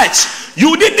leave church.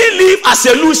 You didn't leave as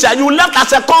a loser, you left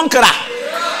as a conqueror.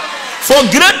 For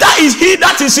greater is he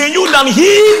that is in you than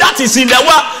he that is in the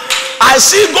world. I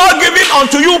see God giving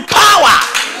unto you power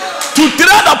to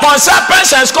tread upon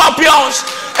serpents and scorpions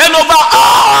and over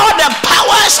all the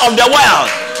powers of the world.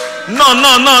 No.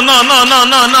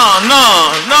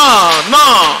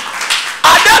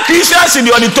 Are there Christians in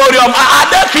the auditorium? Are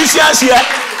there Christians here?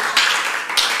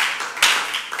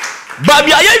 But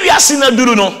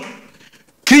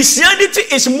Christianity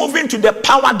is moving to the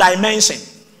power dimension.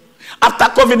 After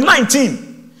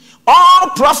COVID-19, all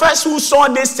prophets who saw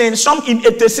this thing, some in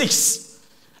 86,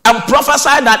 and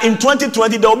prophesied that in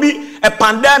 2020 there will be a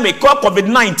pandemic called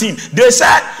COVID-19. They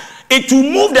said it will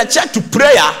move the church to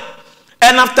prayer,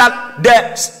 and after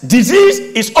the disease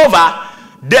is over,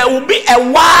 there will be a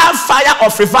wildfire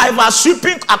of revival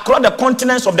sweeping across the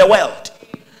continents of the world.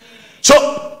 So,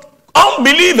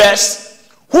 unbelievers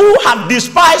who have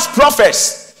despised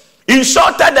prophets,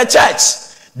 insulted the church,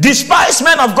 despised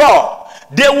men of God,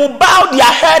 they will bow their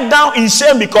head down in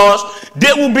shame because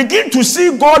they will begin to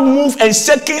see God move and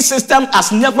shaking system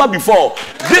as never before.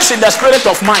 This is the spirit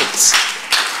of might.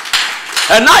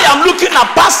 And I am looking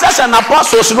at pastors and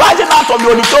apostles rising out of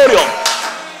the auditorium.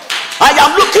 I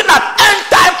am looking at end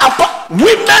time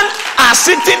women are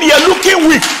sitting here looking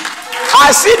weak.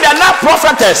 I see the last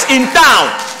prophetess in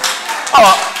town.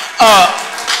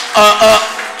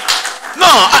 No,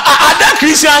 are there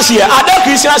Christians here? Are there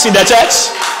Christians in the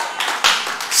church?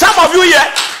 Some of you here,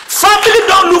 family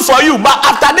don't look for you, but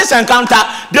after this encounter,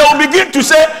 they will begin to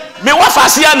say, "Me wa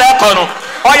fasia na ekono,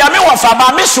 oya me wa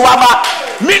faba, me suaba,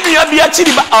 me nuya bi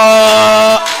achiri ba."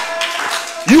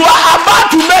 You are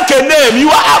about to make a name. You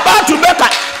are about to make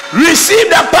receive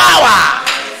the power.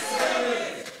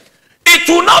 It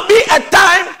will not be a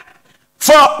time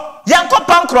for Yanko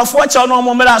Pancroft.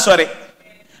 Sorry.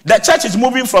 The church is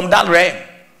moving from that realm.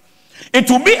 It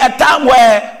will be a time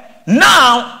where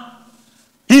now,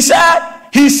 he said,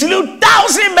 he slew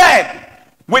 1,000 men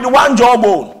with one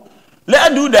jawbone.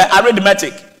 Let's do the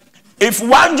arithmetic. If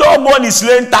one jawbone is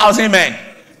slaying 1,000 men,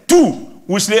 2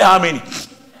 will slay how many?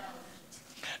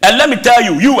 And let me tell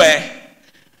you,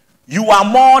 you are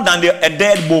more than a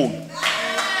dead bone.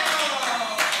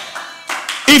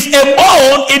 If a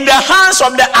bone in the hands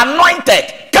of the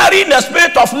anointed, carrying the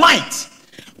spirit of might,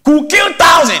 could kill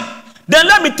 1,000, then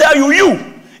let me tell you,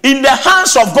 in the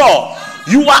hands of God,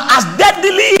 you are as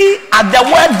deadly as the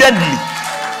word deadly.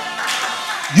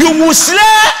 You will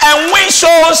slay and win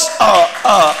souls.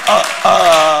 Are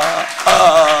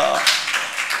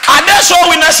there soul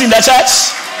winners in the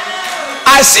church?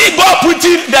 I see God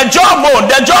putting the jawbone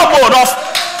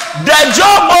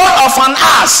of an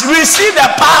ass. Receive the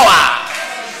power.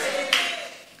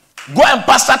 Go and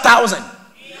pastor 1,000.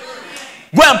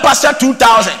 Go and pastor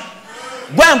 2,000.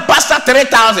 Go and pastor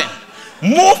 3,000.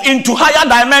 Move into higher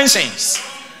dimensions.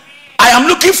 I am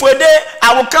looking for a day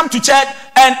I will come to church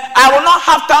and I will not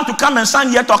have time to come and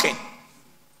stand here talking.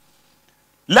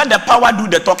 Let the power do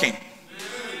the talking.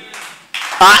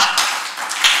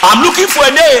 I'm looking for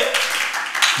a day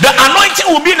the anointing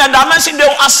will be in a dimension they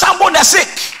will assemble the sick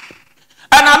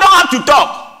and I don't have to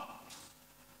talk.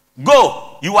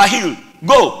 Go, you are healed.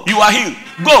 Go, you are healed.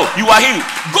 Go, you are healed.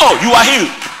 Go, you are healed.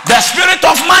 The spirit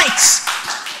of might.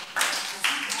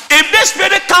 If this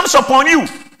spirit comes upon you,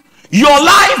 your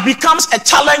life becomes a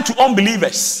challenge to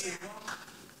unbelievers.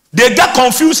 They get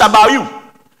confused about you.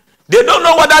 They don't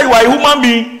know whether you are a human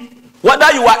being,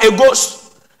 whether you are a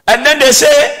ghost. And then they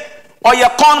say, or you're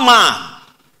a con man.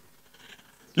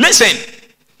 Listen,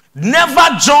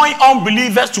 never join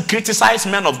unbelievers to criticize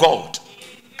men of God.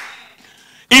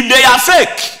 If they are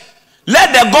fake,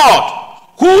 let the God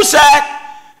who said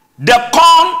the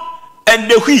corn and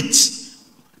the wheat,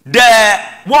 the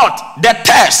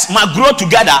tares must grow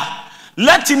together,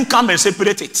 let him come and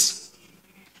separate it.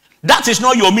 That is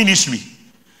not your ministry.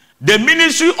 The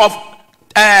ministry of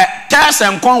tares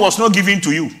and corn was not given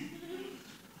to you.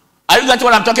 Are you getting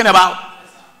what I'm talking about?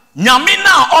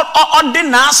 Nyamina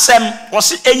ordinasem or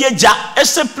eyeja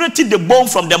separated the bone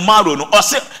from the marrow or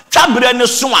say tabre ne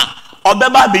soa or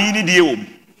beba be yidi.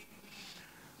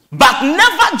 But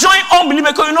never join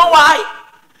unbelievers, because you know why?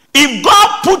 If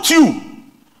God put you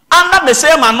under the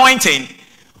same anointing,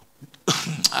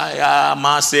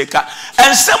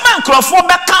 and someone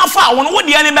crophobic can't one would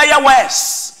the enemy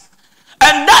worse.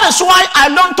 And that is why I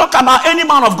don't talk about any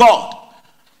man of God.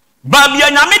 But me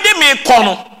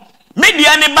kono. Me di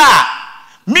ane ba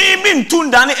me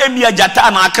ntunda ne ebia jata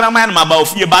na akrama na maba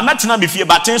ofie ba metina be fie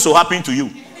but things so happen to you.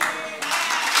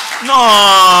 No,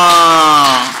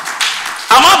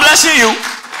 am I blessing you?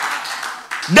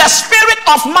 The spirit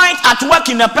of might at work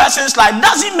in a person's life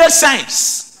doesn't make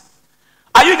sense.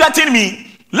 Are you getting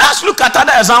me? Let's look at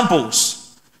other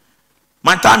examples.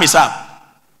 My time is up.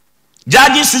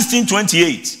 Judges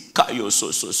 16:28.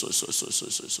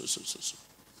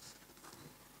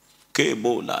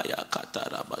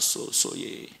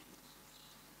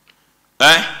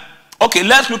 Okay,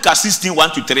 let's look at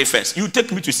 16:1-3 first. You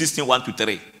take me to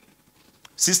 16:1-3.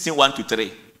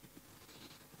 16:1-3.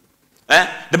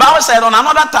 The Bible said, on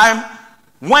another time,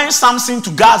 went Samson to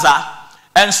Gaza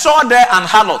and saw there an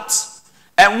harlot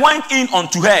and went in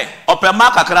unto her.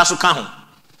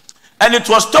 And it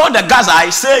was told the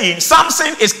Gazai, saying,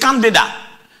 Samson is come thither.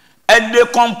 And they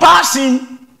compassed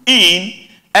him in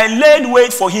and laid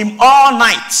wait for him all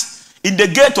night in the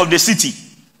gate of the city,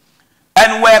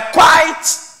 and were quiet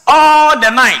all the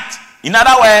night. In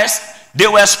other words, they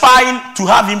were spying to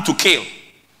have him to kill,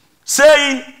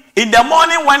 saying, in the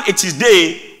morning when it is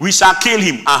day, we shall kill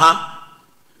him.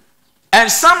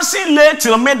 And Samson lay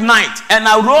till midnight, and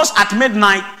arose at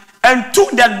midnight, and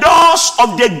took the doors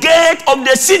of the gate of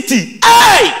the city,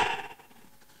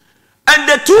 and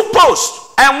the two posts,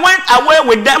 and went away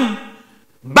with them,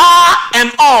 bar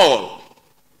and all,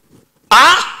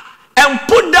 and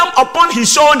put them upon his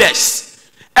shoulders,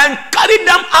 and carried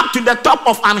them up to the top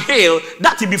of an hill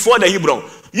that is before the Hebron.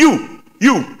 You,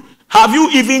 have you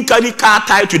even carried car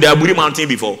tied to the Aburi mountain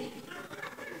before?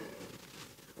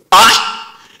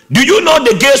 Do you know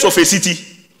the gates of a city?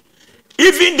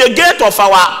 Even the gate of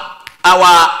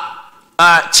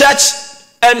our church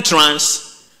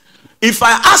entrance, if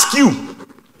I ask you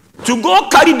to go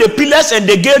carry the pillars and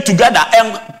the gate together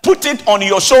and put it on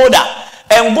your shoulder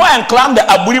and go and climb the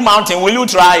Aburi mountain, will you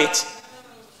try it?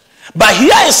 But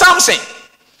here is something.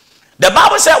 The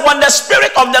Bible said when the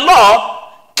Spirit of the Lord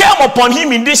came upon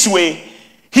him in this way,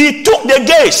 he took the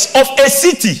gates of a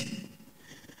city.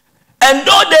 And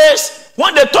those days,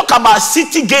 when they talk about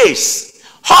city gates,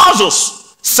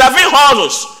 horses, 7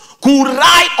 horses could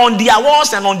ride on their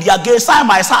walls and on their gates side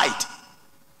by side.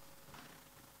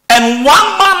 And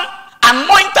one man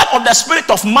anointed of the spirit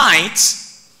of might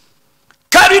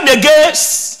carried the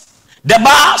gates, the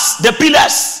bars, the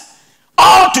pillars,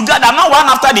 all together, not one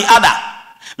after the other.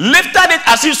 Lifted it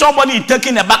as if somebody is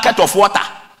taking a bucket of water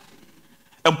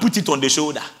and put it on the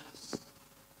shoulder.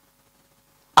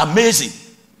 Amazing.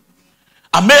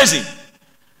 Amazing.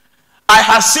 I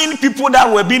have seen people that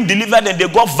were being delivered and they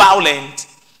got violent,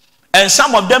 and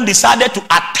some of them decided to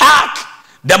attack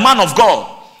the man of God.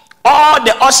 All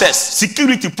the ushers,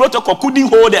 security, protocol couldn't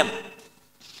hold them.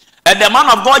 And the man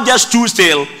of God just stood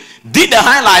still, did the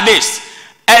hand like this.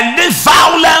 And this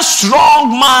violent,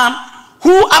 strong man,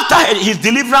 who after his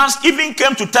deliverance even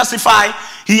came to testify,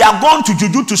 he had gone to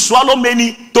Juju to swallow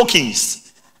many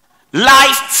tokens,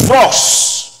 live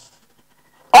frogs,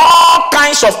 all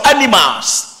kinds of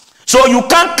animals. So you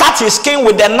can't cut his skin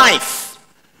with a knife.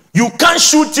 You can't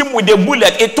shoot him with a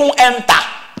bullet. It won't enter.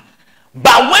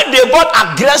 But when they got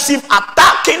aggressive,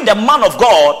 attacking the man of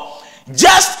God,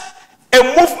 just a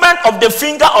movement of the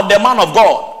finger of the man of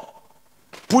God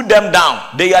put them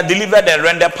down. They are delivered and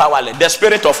rendered powerless. The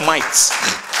spirit of might.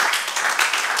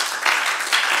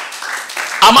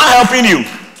 Am I helping you?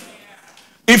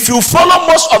 If you follow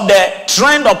most of the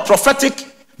trend of prophetic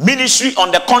ministry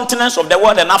on the continents of the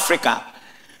world and Africa,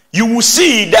 you will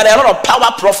see there are a lot of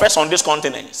power prophets on these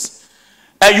continents.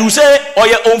 And you say, oh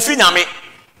yeah,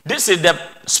 this is the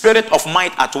spirit of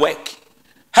might at work.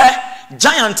 Hey,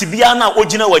 giant Biana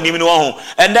Ojina Wanimino,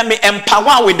 and then me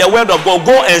empower with the word of God.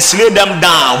 Go and slay them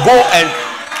down. Go and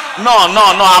no,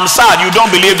 I'm sad. You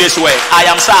don't believe this way. I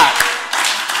am sad.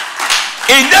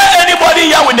 Is there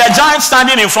anybody here with the giant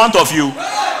standing in front of you?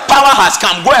 Power has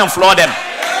come. Go and floor them.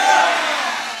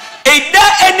 Is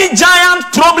there any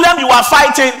giant problem you are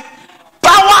fighting?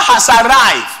 Power has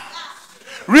arrived.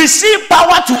 Receive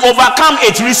power to overcome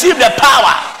it. Receive the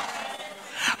power.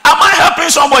 Am I helping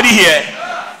somebody here?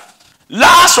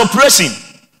 Last oppression.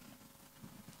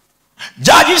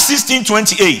 Judges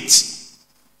 16:28.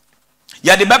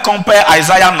 Yeah, they better compare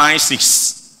Isaiah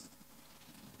 9:6.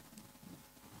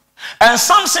 And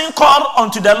Samson called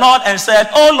unto the Lord and said,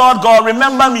 "Oh Lord God,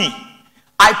 remember me.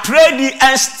 I pray thee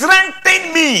and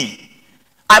strengthen me.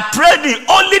 I pray thee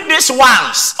only this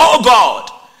once, oh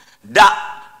God, that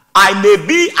I may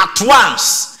be at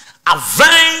once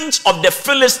avenged of the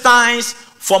Philistines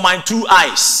for my 2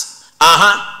 eyes."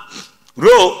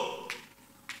 Row.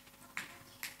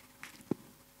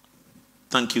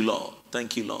 Thank you, Lord.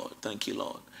 Thank you, Lord. Thank you,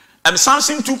 Lord. And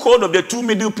Samson took hold of the 2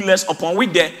 middle pillars upon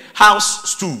which the house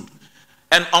stood,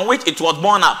 and on which it was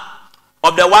borne up,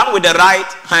 of the one with the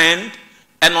right hand,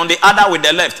 and on the other with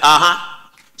the left.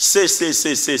 Say.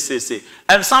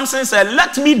 And Samson said,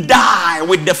 "Let me die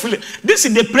with the Philistines." This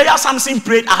is the prayer Samson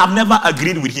prayed. I have never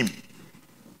agreed with him.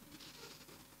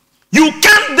 You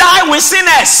can't die with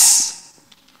sinners.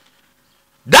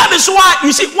 That is why,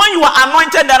 you see, when you are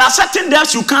anointed, there are certain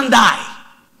deaths you can't die.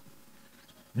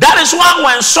 That is why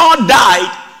when Saul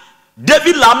died,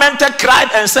 David lamented, cried,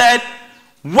 and said,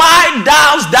 "Why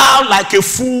dost thou like a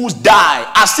fool die?"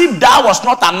 As if thou was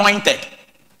not anointed.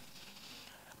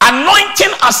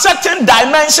 Anointing at certain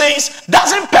dimensions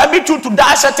doesn't permit you to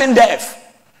die certain death.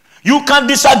 You can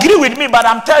disagree with me, but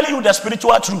I'm telling you the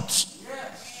spiritual truth.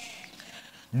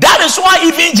 That is why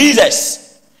even Jesus,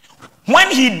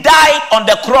 when he died on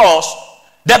the cross,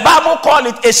 the Bible called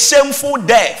it a shameful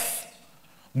death.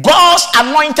 God's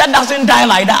anointed doesn't die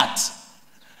like that.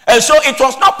 And so it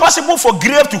was not possible for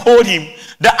grave to hold him.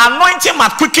 The anointing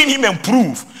must quicken him and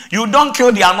prove. You don't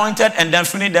kill the anointed and then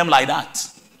finish them like that.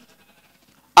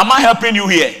 Am I helping you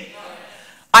here?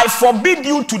 I forbid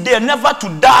you today never to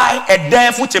die a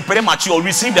death which is premature.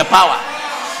 Receive the power.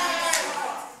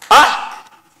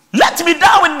 Let me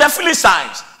die with the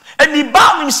Philistines. And he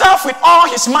bound himself with all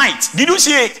his might. Did you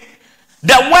see it?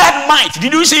 The word might.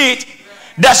 Did you see it?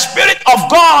 The Spirit of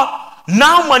God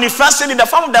now manifesting in the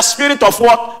form of the Spirit of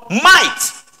what?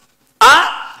 Might.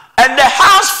 And the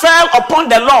house fell upon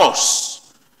the laws.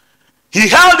 He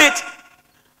held it.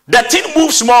 The thing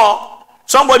moved small.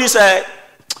 Somebody said,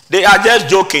 they are just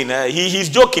joking. He's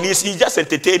joking. He's just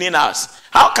entertaining us.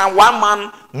 How can one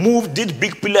man move these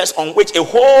big pillars on which a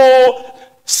whole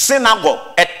synagogue,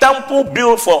 a temple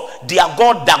built for their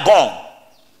god Dagon,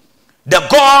 the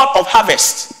god of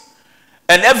harvest?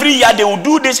 And every year they will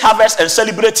do this harvest and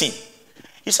celebrating.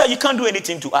 He said, "You can't do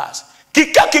anything to us."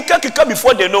 Kika,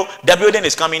 before they know, the building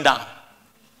is coming down.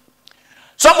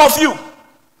 Some of you,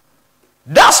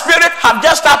 that spirit have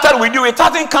just started with you. It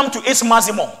hasn't come to its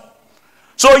maximum.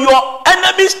 So your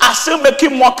enemies are still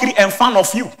making mockery and fun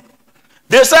of you.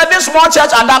 They said this small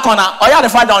church at that corner,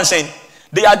 Oyarifa down saying,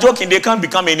 they are joking. They can't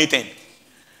become anything.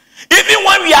 Even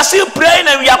when we are still praying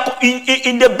and we are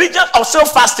in the business of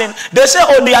self-fasting, they say,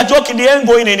 "Oh, they are joking. They ain't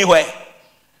going anywhere."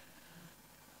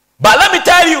 But let me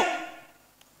tell you,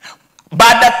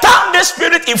 by the time the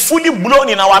spirit is fully blown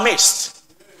in our midst,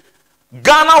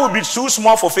 Ghana will be too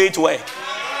small for Faithword.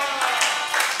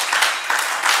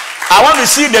 I want to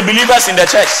see the believers in the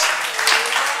church.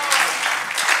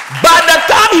 By the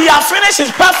time he has finished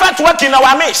his perfect work in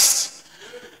our midst,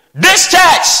 this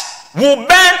church will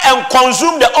burn and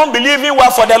consume the unbelieving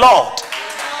world for the Lord.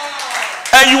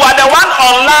 And you are the one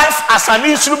on life as an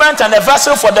instrument and a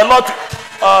vessel for the Lord.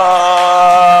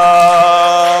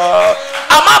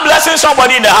 Am I blessing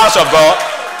somebody in the house of God?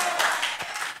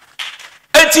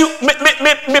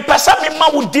 Me person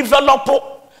will develop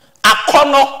a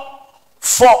corner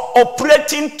for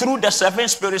operating through the 7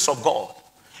 spirits of God.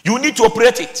 You need to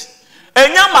operate it.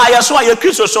 And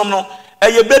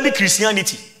baby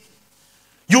Christianity.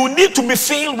 You need to be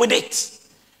filled with it.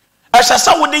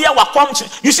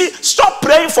 You see, stop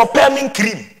praying for permanent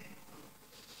cream.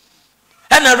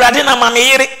 Some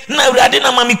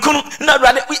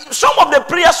of the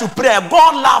prayers you pray,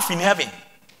 God laughs in heaven.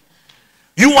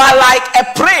 You are like a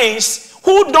prince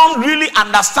who don't really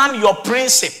understand your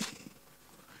principle.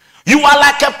 You are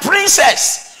like a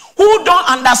princess who don't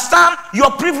understand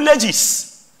your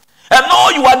privileges. And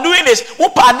all you are doing is,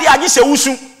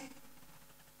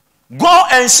 go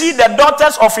and see the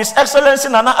daughters of His Excellency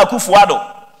Nana Akufo-Addo.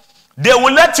 They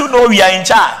will let you know we are in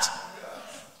charge.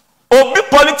 Obi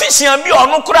politician be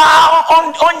on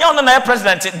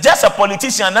president, just a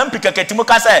politician. Mama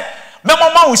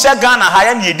who said Ghana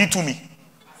higher than to me.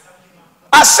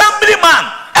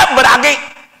 Assemblyman,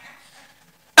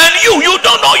 and you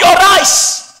don't know your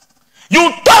rights.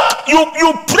 You talk,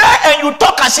 you pray, and you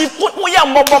talk as if we are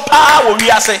more power. We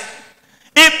are saying,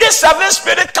 if this seven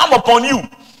spirit come upon you,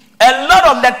 a lot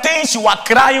of the things you are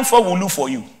crying for will look for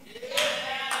you.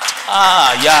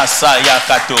 Yes,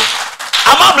 Yakato.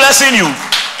 Am I blessing you?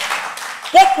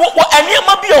 And you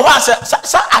might be a horse.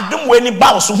 I don't when he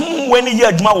bounce, when he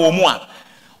heard my woman.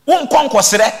 Won't conquer.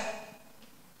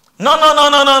 No.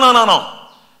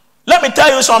 Let me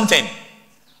tell you something.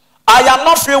 I am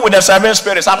not filled with the seven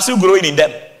spirits. I'm still growing in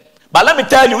them. But let me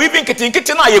tell you, even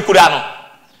Kitina Yekurano,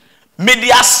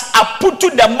 medias are put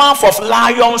to the mouth of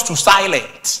lions to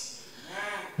silence.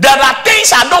 There are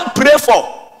things I don't pray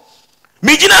for.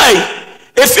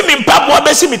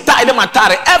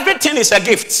 Everything is a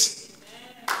gift.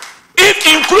 If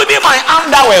including my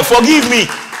underwear, forgive me.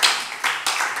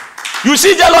 You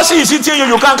see jealousy is hitting you,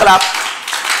 you can't clap.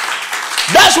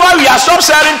 That's why we are stop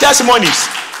sharing testimonies.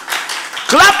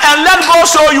 Clap and let God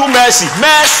show you mercy.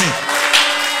 Mercy.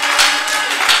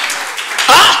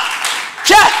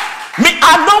 Me,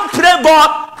 I don't pray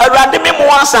God.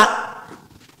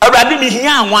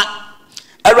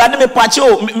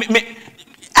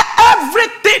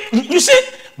 Everything, you see,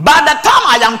 by the time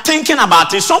I am thinking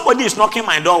about it, somebody is knocking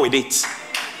my door with it.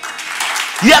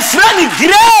 Your friend is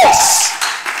grace.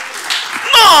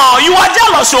 No, you are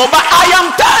jealous, but I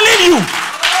am telling you.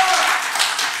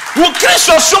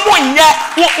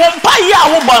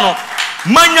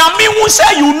 Manyami will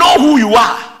say you know who you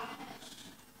are.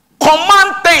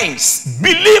 Command things.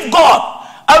 Believe God.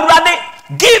 Already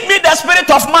give me the spirit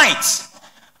of might.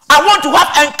 I want to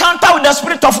have encounter with the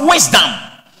spirit of wisdom.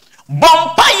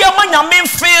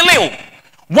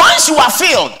 Once you are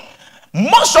filled,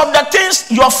 most of the things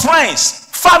your friends,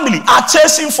 family are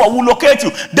chasing for will locate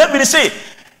you. David say,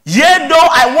 yea, though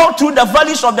I walk through the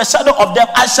valleys of the shadow of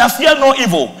death, I shall fear no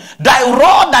evil. Thy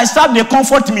rod, thy staff, they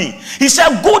comfort me. He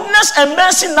said, goodness and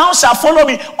mercy now shall follow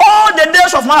me all the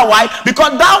days of my life,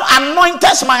 because thou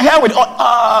anointest my hair with oil.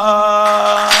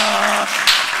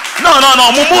 No.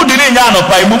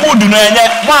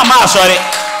 Sorry.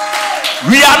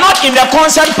 We are not in the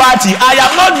concert party. I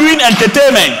am not doing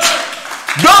entertainment.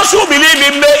 Those who believe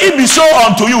in me, it be so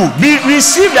unto you.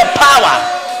 Receive the power.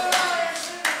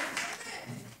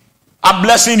 I'm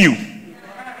blessing you.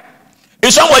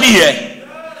 Is somebody here?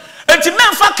 It's a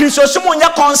man for Christosum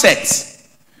your concept.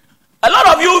 A lot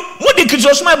of you, what the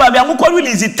Christosum baby, I'm going to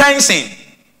release it dancing.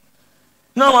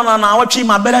 No. What you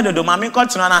my better do, mammy,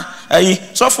 continue.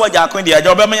 So for Agyarko in the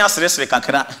job, I'm going to say,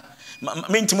 Kakra.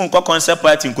 Mintimum concept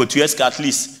party in 2 years at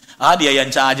least. I dare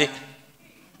you charge it.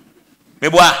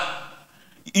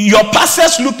 Your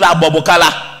pastors look like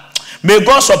Bobokala. May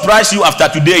God surprise you after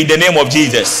today in the name of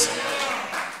Jesus.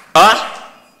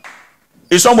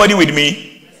 Is somebody with me?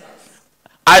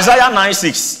 Isaiah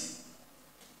 9:6.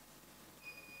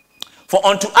 For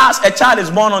unto us a child is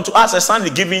born, unto us a son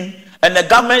is given, and the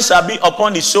government shall be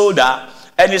upon his shoulder,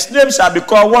 and his name shall be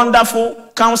called Wonderful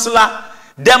Counselor,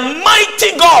 the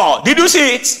Mighty God. Did you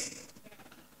see it?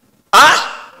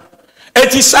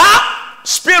 It is our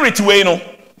spirit way, you know.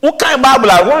 What kind of Bible?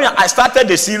 When I started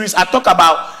the series, I talk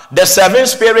about the seven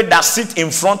spirits that sit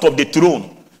in front of the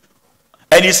throne.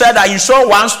 And he said that he saw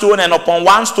one stone, and upon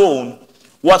one stone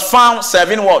was found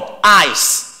 7 what?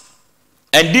 Eyes.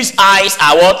 And these eyes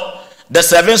are what? The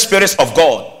seven spirits of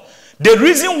God. The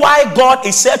reason why God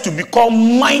is said to be called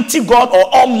Mighty God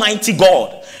or Almighty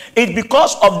God is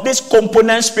because of this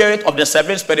component spirit of the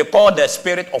seven spirit called the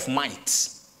spirit of might.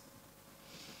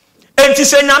 And to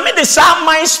say, the same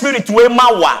mind spirit way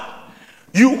mawa,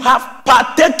 you have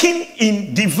partaken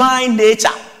in divine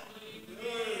nature.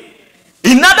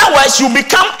 In other words, you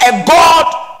become a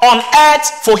God on earth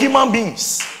for human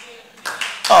beings.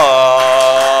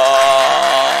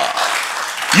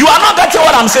 You are not getting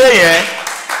what I'm saying, eh?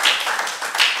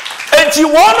 And you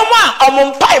want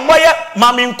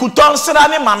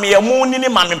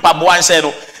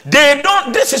they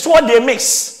don't, this is what they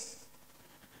mix.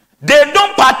 They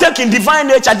don't partake in divine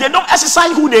nature. They don't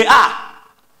exercise who they are.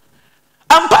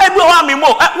 And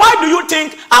why do you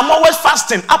think I'm always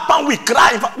fasting? Up and we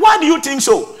cry. Why do you think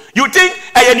so? You think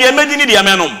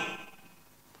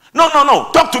no.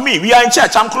 Talk to me. We are in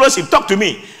church. I'm close. Talk to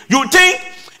me. You think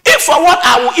if for what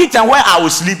I will eat and where I will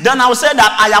sleep, then I will say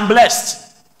that I am blessed.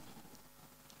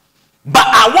 But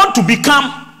I want to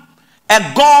become a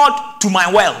God to my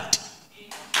world.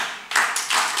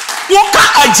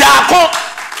 Agyarko,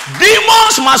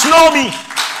 demons must know me.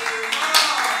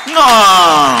 No.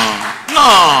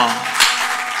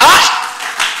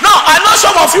 I know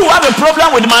some of you have a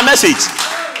problem with my message.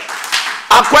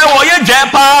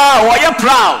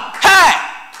 Proud. Hey,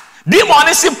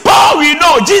 demons say, Paul, we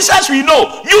know. Jesus, we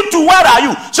know. You too, where are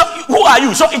you? So, who are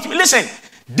you? So, listen,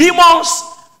 demons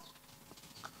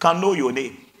can know your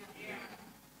name.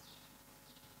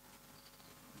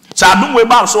 So,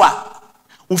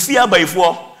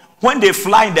 when they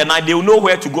fly in the night, they will know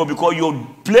where to go because your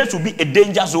place will be a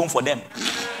danger zone for them.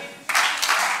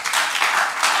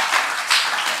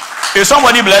 Is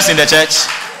somebody blessed in the church?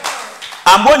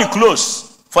 I'm going to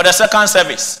close for the second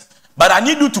service, but I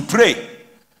need you to pray,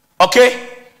 okay,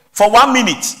 for 1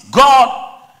 minute.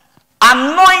 God,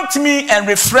 anoint me and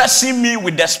refreshing me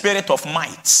with the spirit of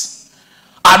might.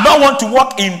 I don't want to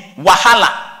walk in wahala,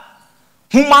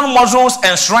 human muscles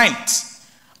and strength.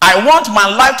 I want my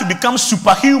life to become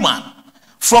superhuman.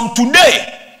 From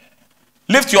today,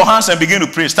 lift your hands and begin to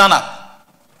pray. Stand up.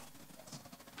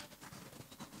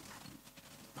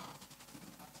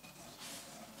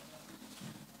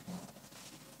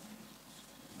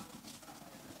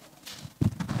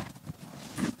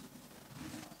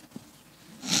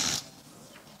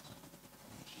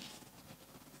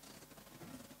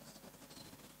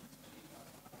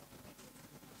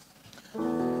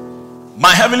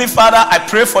 My Heavenly Father, I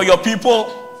pray for your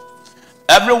people.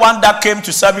 Everyone that came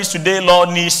to service today, Lord,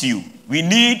 needs you. We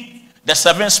need the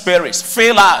 7 spirits.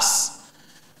 Fill us.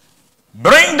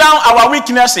 Bring down our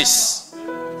weaknesses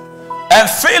and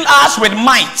fill us with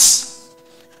might.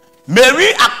 May we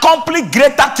accomplish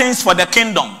greater things for the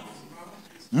kingdom.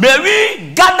 May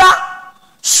we gather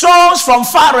souls from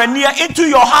far and near into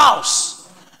your house,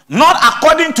 not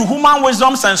according to human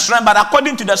wisdom and strength, but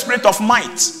according to the spirit of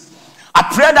might. I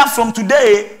pray that from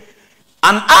today,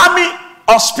 an army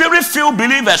of spirit-filled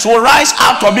believers will rise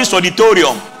out of this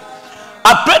auditorium.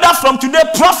 I pray that from today,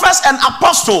 prophets and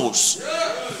apostles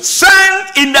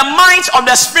sent in the might of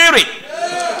the Spirit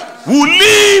will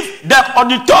leave the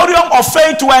auditorium of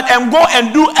Faithword and go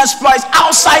and do exploits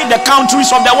outside the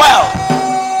countries of the world.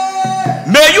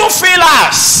 May you fill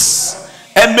us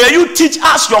and may you teach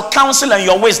us your counsel and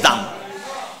your wisdom.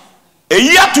 A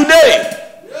year today,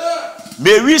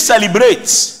 may we celebrate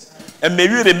and may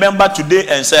we remember today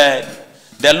and say,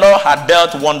 the Lord had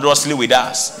dealt wondrously with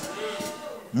us.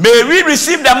 May we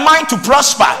receive the mind to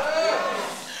prosper.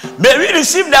 May we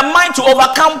receive the mind to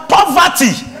overcome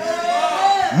poverty.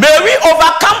 May we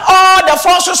overcome all the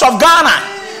forces of Ghana,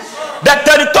 the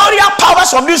territorial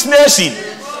powers of this nation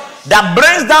that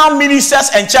brings down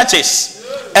ministers and churches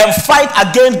and fight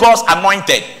against God's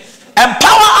anointed.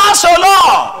 Empower us, O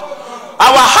Lord.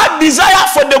 Our heart desire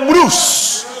for the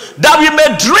bruise, that we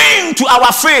may drink to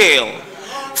our fill.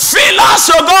 Fill us,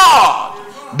 O God,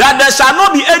 that there shall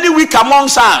not be any weak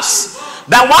amongst us.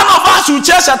 That one of us will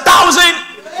chase 1,000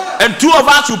 and 2 of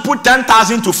us will put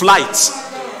 10,000 to flight.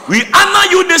 We honor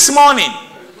you this morning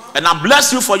and I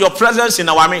bless you for your presence in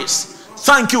our midst.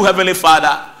 Thank you, Heavenly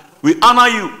Father. We honor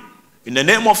you in the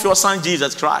name of your Son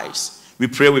Jesus Christ. We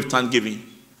pray with thanksgiving.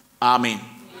 Amen.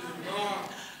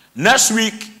 Next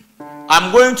week,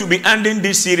 I'm going to be ending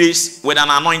this series with an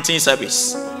anointing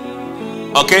service.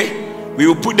 Okay? We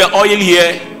will put the oil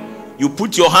here. You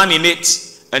put your hand in it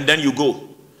and then you go.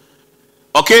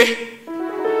 Okay?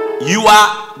 You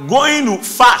are going to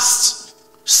fast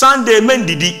Sunday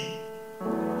mendidi.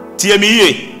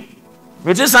 TME.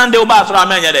 Which is Sunday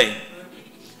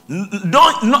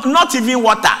not even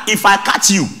water. If I catch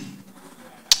you,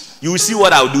 you will see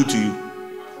what I'll do to you.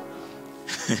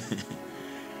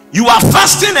 You are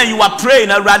fasting and you are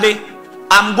praying already.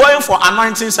 I'm going for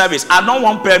anointing service. I don't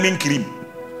want permin cream.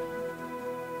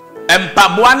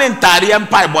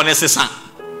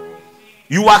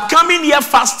 You are coming here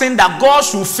fasting that God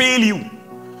should fail you.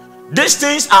 These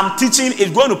things I'm teaching is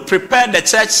going to prepare the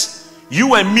church,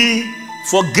 you and me,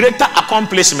 for greater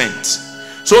accomplishment.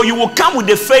 So you will come with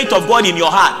the faith of God in your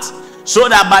heart, so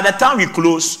that by the time we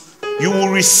close, you will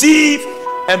receive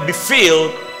and be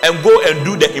filled and go and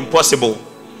do the impossible.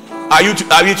 Are you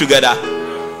together?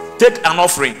 Take an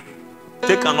offering.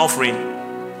 Take an offering.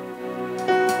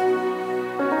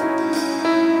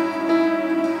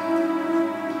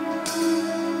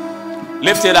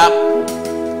 Lift it up.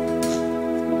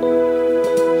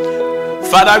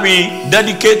 Father, we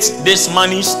dedicate these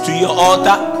monies to your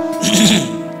altar.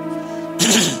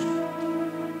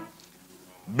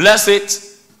 Bless it,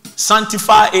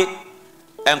 sanctify it,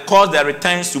 and cause the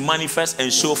returns to manifest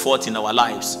and show forth in our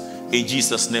lives. In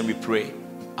Jesus' name we pray.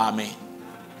 Amen.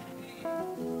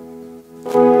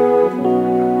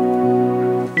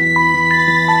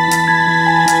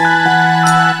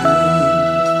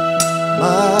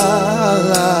 My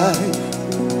life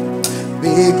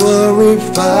be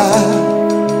glorified,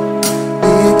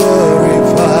 be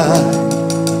glorified.